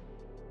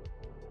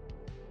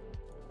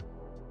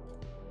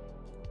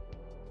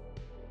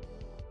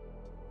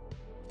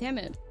 Damn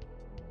it.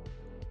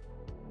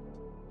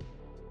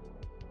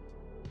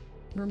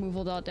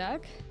 Removal dot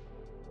deck.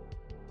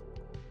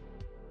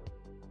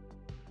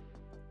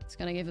 It's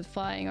gonna give it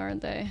flying,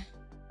 aren't they?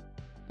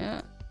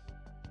 Yeah.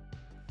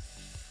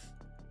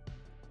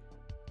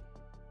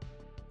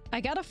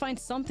 I gotta find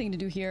something to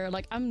do here.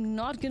 Like, I'm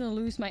not gonna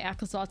lose my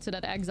Akazot to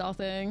that exile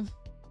thing.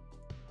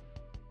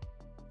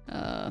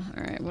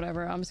 Alright,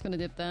 whatever. I'm just gonna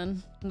dip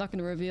then. I'm not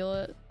gonna reveal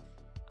it.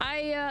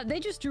 They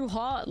just drew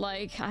hot.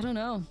 Like, I don't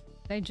know.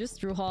 They just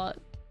drew hot.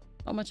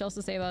 Not much else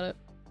to say about it.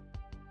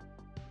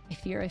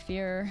 I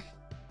fear.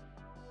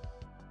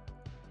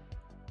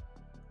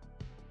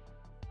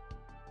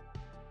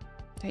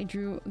 They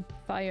drew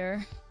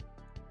fire.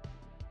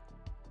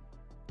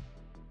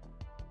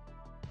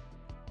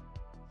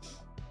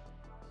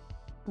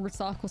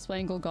 Rasak was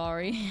playing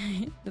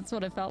Golgari. That's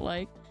what it felt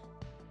like.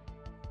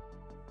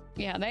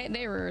 Yeah,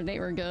 they were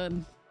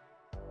good.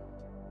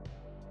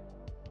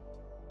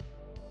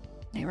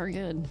 They were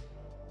good.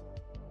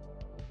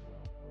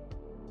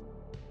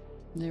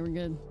 They were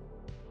good.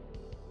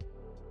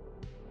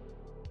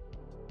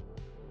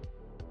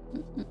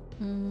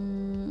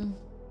 Come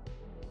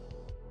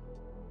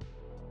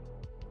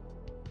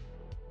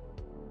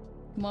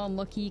on,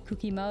 lucky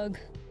cookie mug.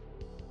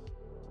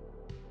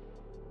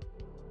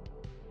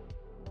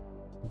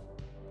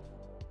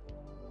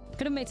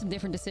 Could have made some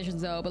different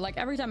decisions though, but like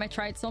every time I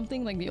tried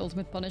something, like the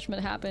ultimate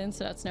punishment happened,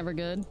 so that's never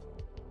good.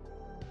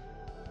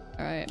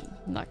 Alright,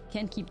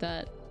 can't keep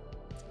that.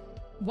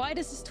 Why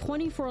does this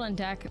 24-land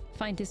deck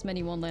find this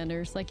many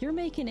one-landers? Like, you're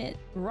making it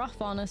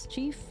rough on us,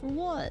 Chief, for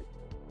what?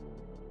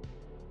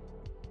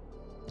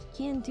 You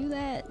can't do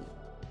that.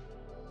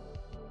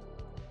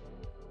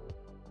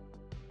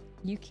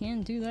 You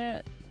can't do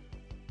that.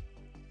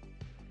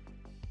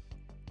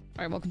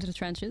 Alright, welcome to the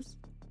trenches.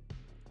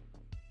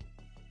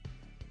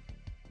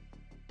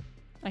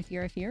 I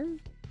fear.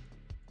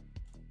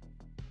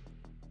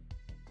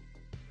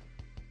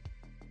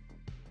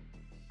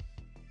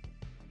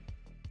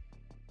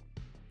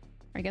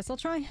 I guess I'll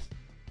try.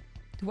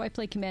 Do I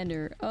play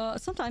Commander?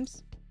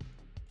 Sometimes.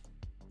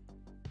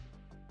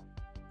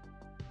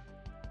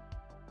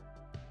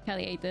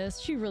 Kelly ate this.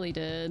 She really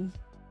did.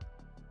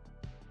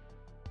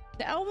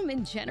 The album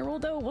in general,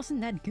 though,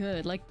 wasn't that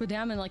good. Like,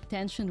 Badam and, like,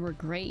 Tension were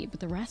great, but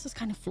the rest is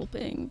kind of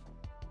flopping.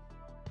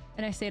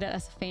 And I say that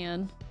as a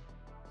fan.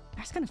 The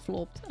rest kind of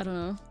flopped. I don't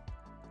know.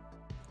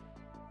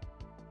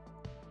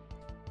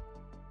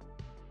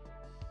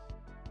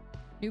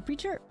 New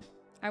Preacher.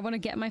 I want to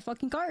get my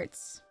fucking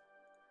cards.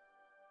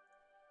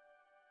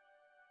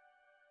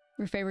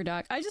 Your favorite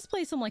deck? I just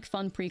play some, like,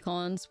 fun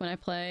precons when I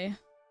play.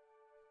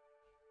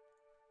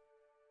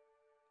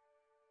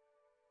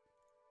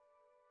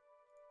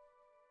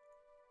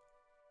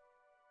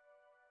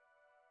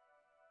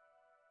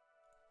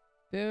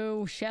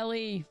 Boo,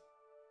 Shelly.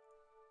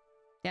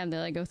 Damn, did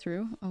I go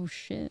through? Oh,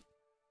 shit.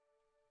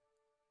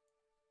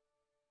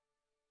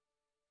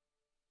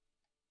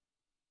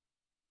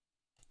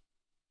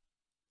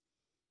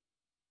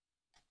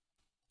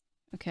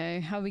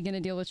 Okay, how are we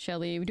gonna deal with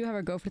Shelly? We do have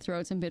our Go for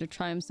Throats and Bitter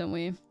Chimes, don't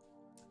we?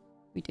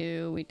 We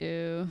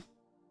do.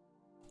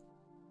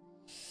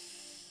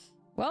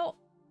 Well,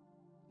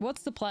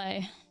 what's the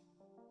play?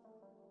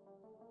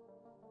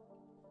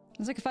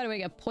 It's like if I find a way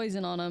to get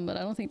poison on him, but I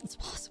don't think that's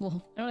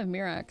possible. I don't have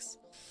Mirax.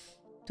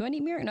 Do I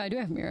need Mirax? No, I do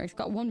have Mirax.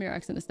 Got one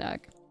Mirax in the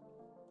stack.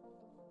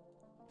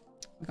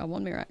 I got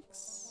one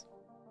Mirax.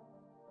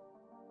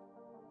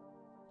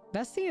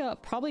 Bestia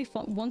probably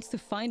wants to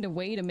find a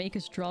way to make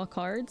us draw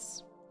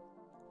cards.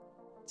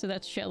 So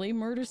that Shelly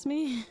murders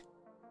me?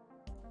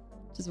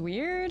 Which is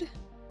weird.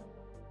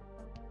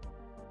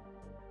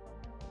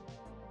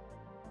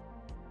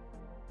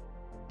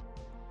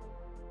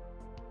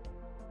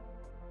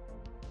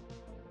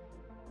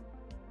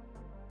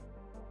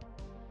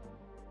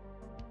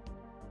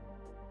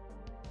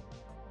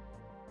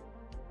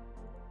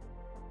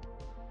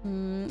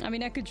 I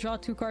mean, I could draw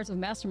 2 cards of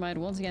Mastermind.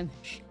 Once again,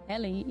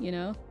 Shelly, you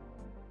know?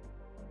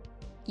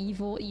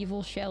 Evil,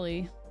 evil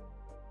Shelly.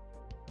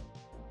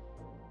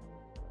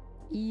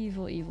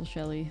 Evil, evil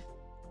Shelly.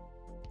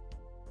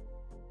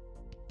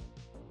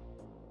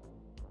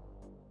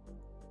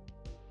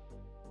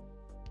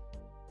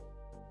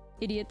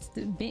 Idiots,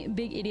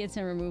 big idiots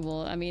and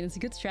removal. I mean, it's a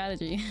good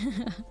strategy.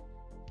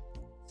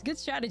 It's a good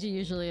strategy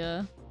usually,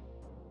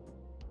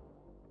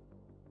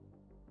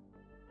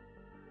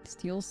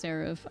 Steel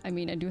Seraph. I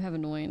mean, I do have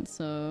Annoyance,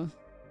 so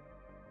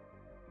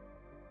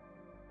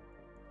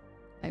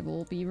I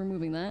will be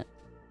removing that.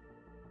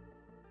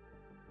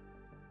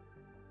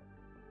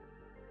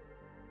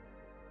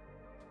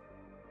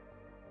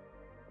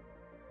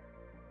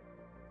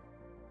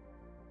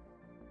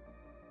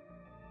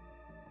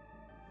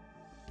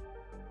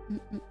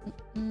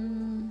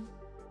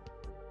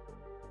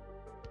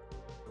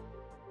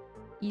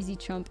 Easy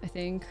chump, I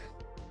think.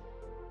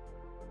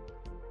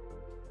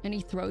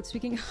 Any throat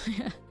speaking?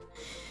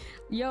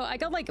 Yo, I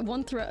got like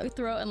 1 throat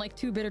and like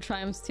 2 bitter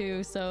triumphs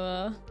too,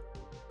 so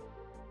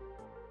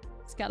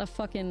just gotta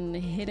fucking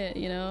hit it,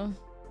 you know?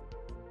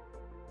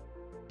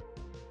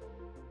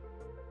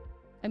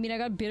 I mean, I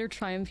got bitter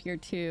triumph here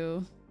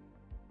too.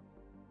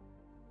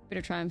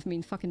 Bitter triumph, I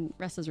mean fucking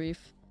Restless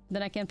Reef.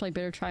 Then I can't play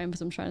bitter triumph,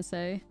 as I'm trying to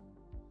say.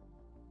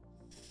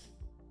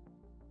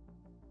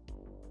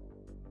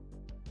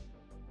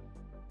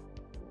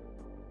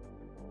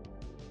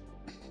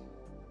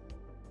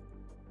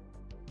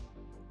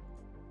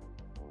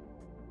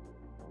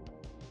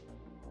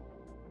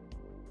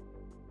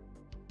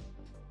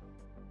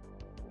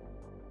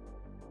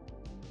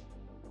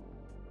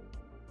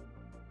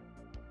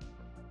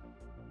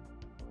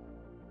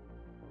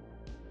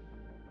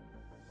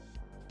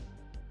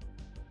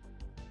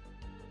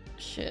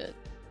 Shit.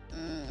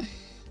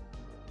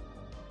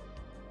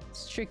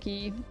 It's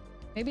tricky.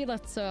 Maybe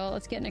let's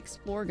get an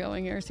explore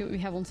going here, see what we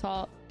have on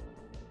top.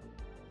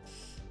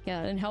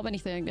 Yeah, it didn't help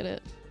anything, did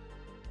it?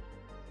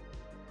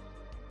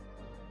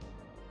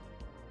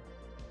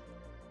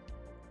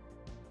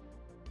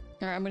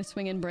 Alright, I'm gonna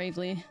swing in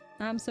bravely.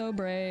 I'm so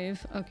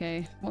brave.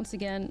 Okay, once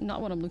again,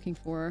 not what I'm looking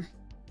for.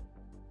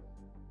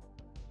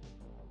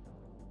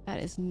 That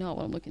is not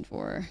what I'm looking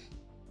for.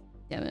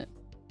 Damn it.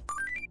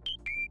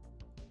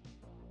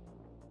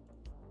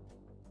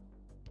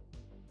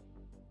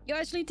 Yo,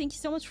 Ashley, thank you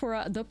so much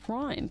for the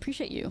prime.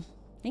 Appreciate you.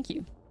 Thank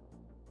you.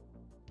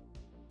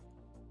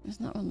 That's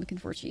not what I'm looking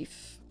for,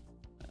 Chief.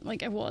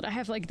 Like, what? I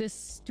have like this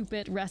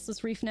stupid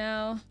Restless Reef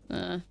now.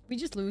 We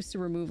just lose to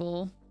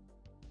removal.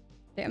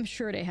 I'm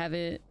sure they have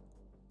it.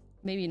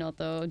 Maybe not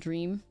though.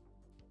 Dream.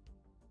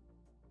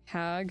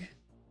 Hag.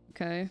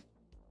 Okay.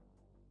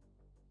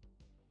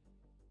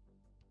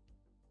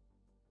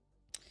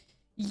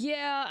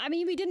 Yeah, I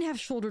mean, we didn't have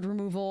shouldered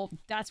removal.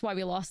 That's why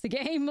we lost the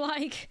game.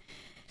 Like,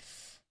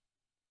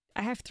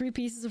 I have 3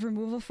 pieces of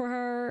removal for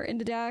her in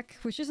the deck,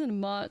 which isn't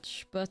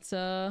much, but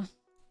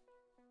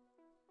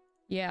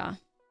yeah.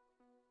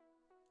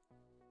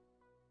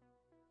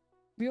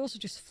 We also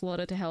just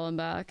flooded to hell and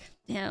back.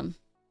 Damn.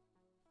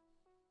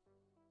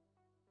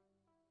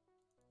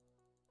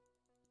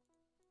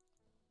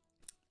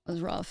 That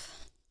was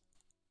rough.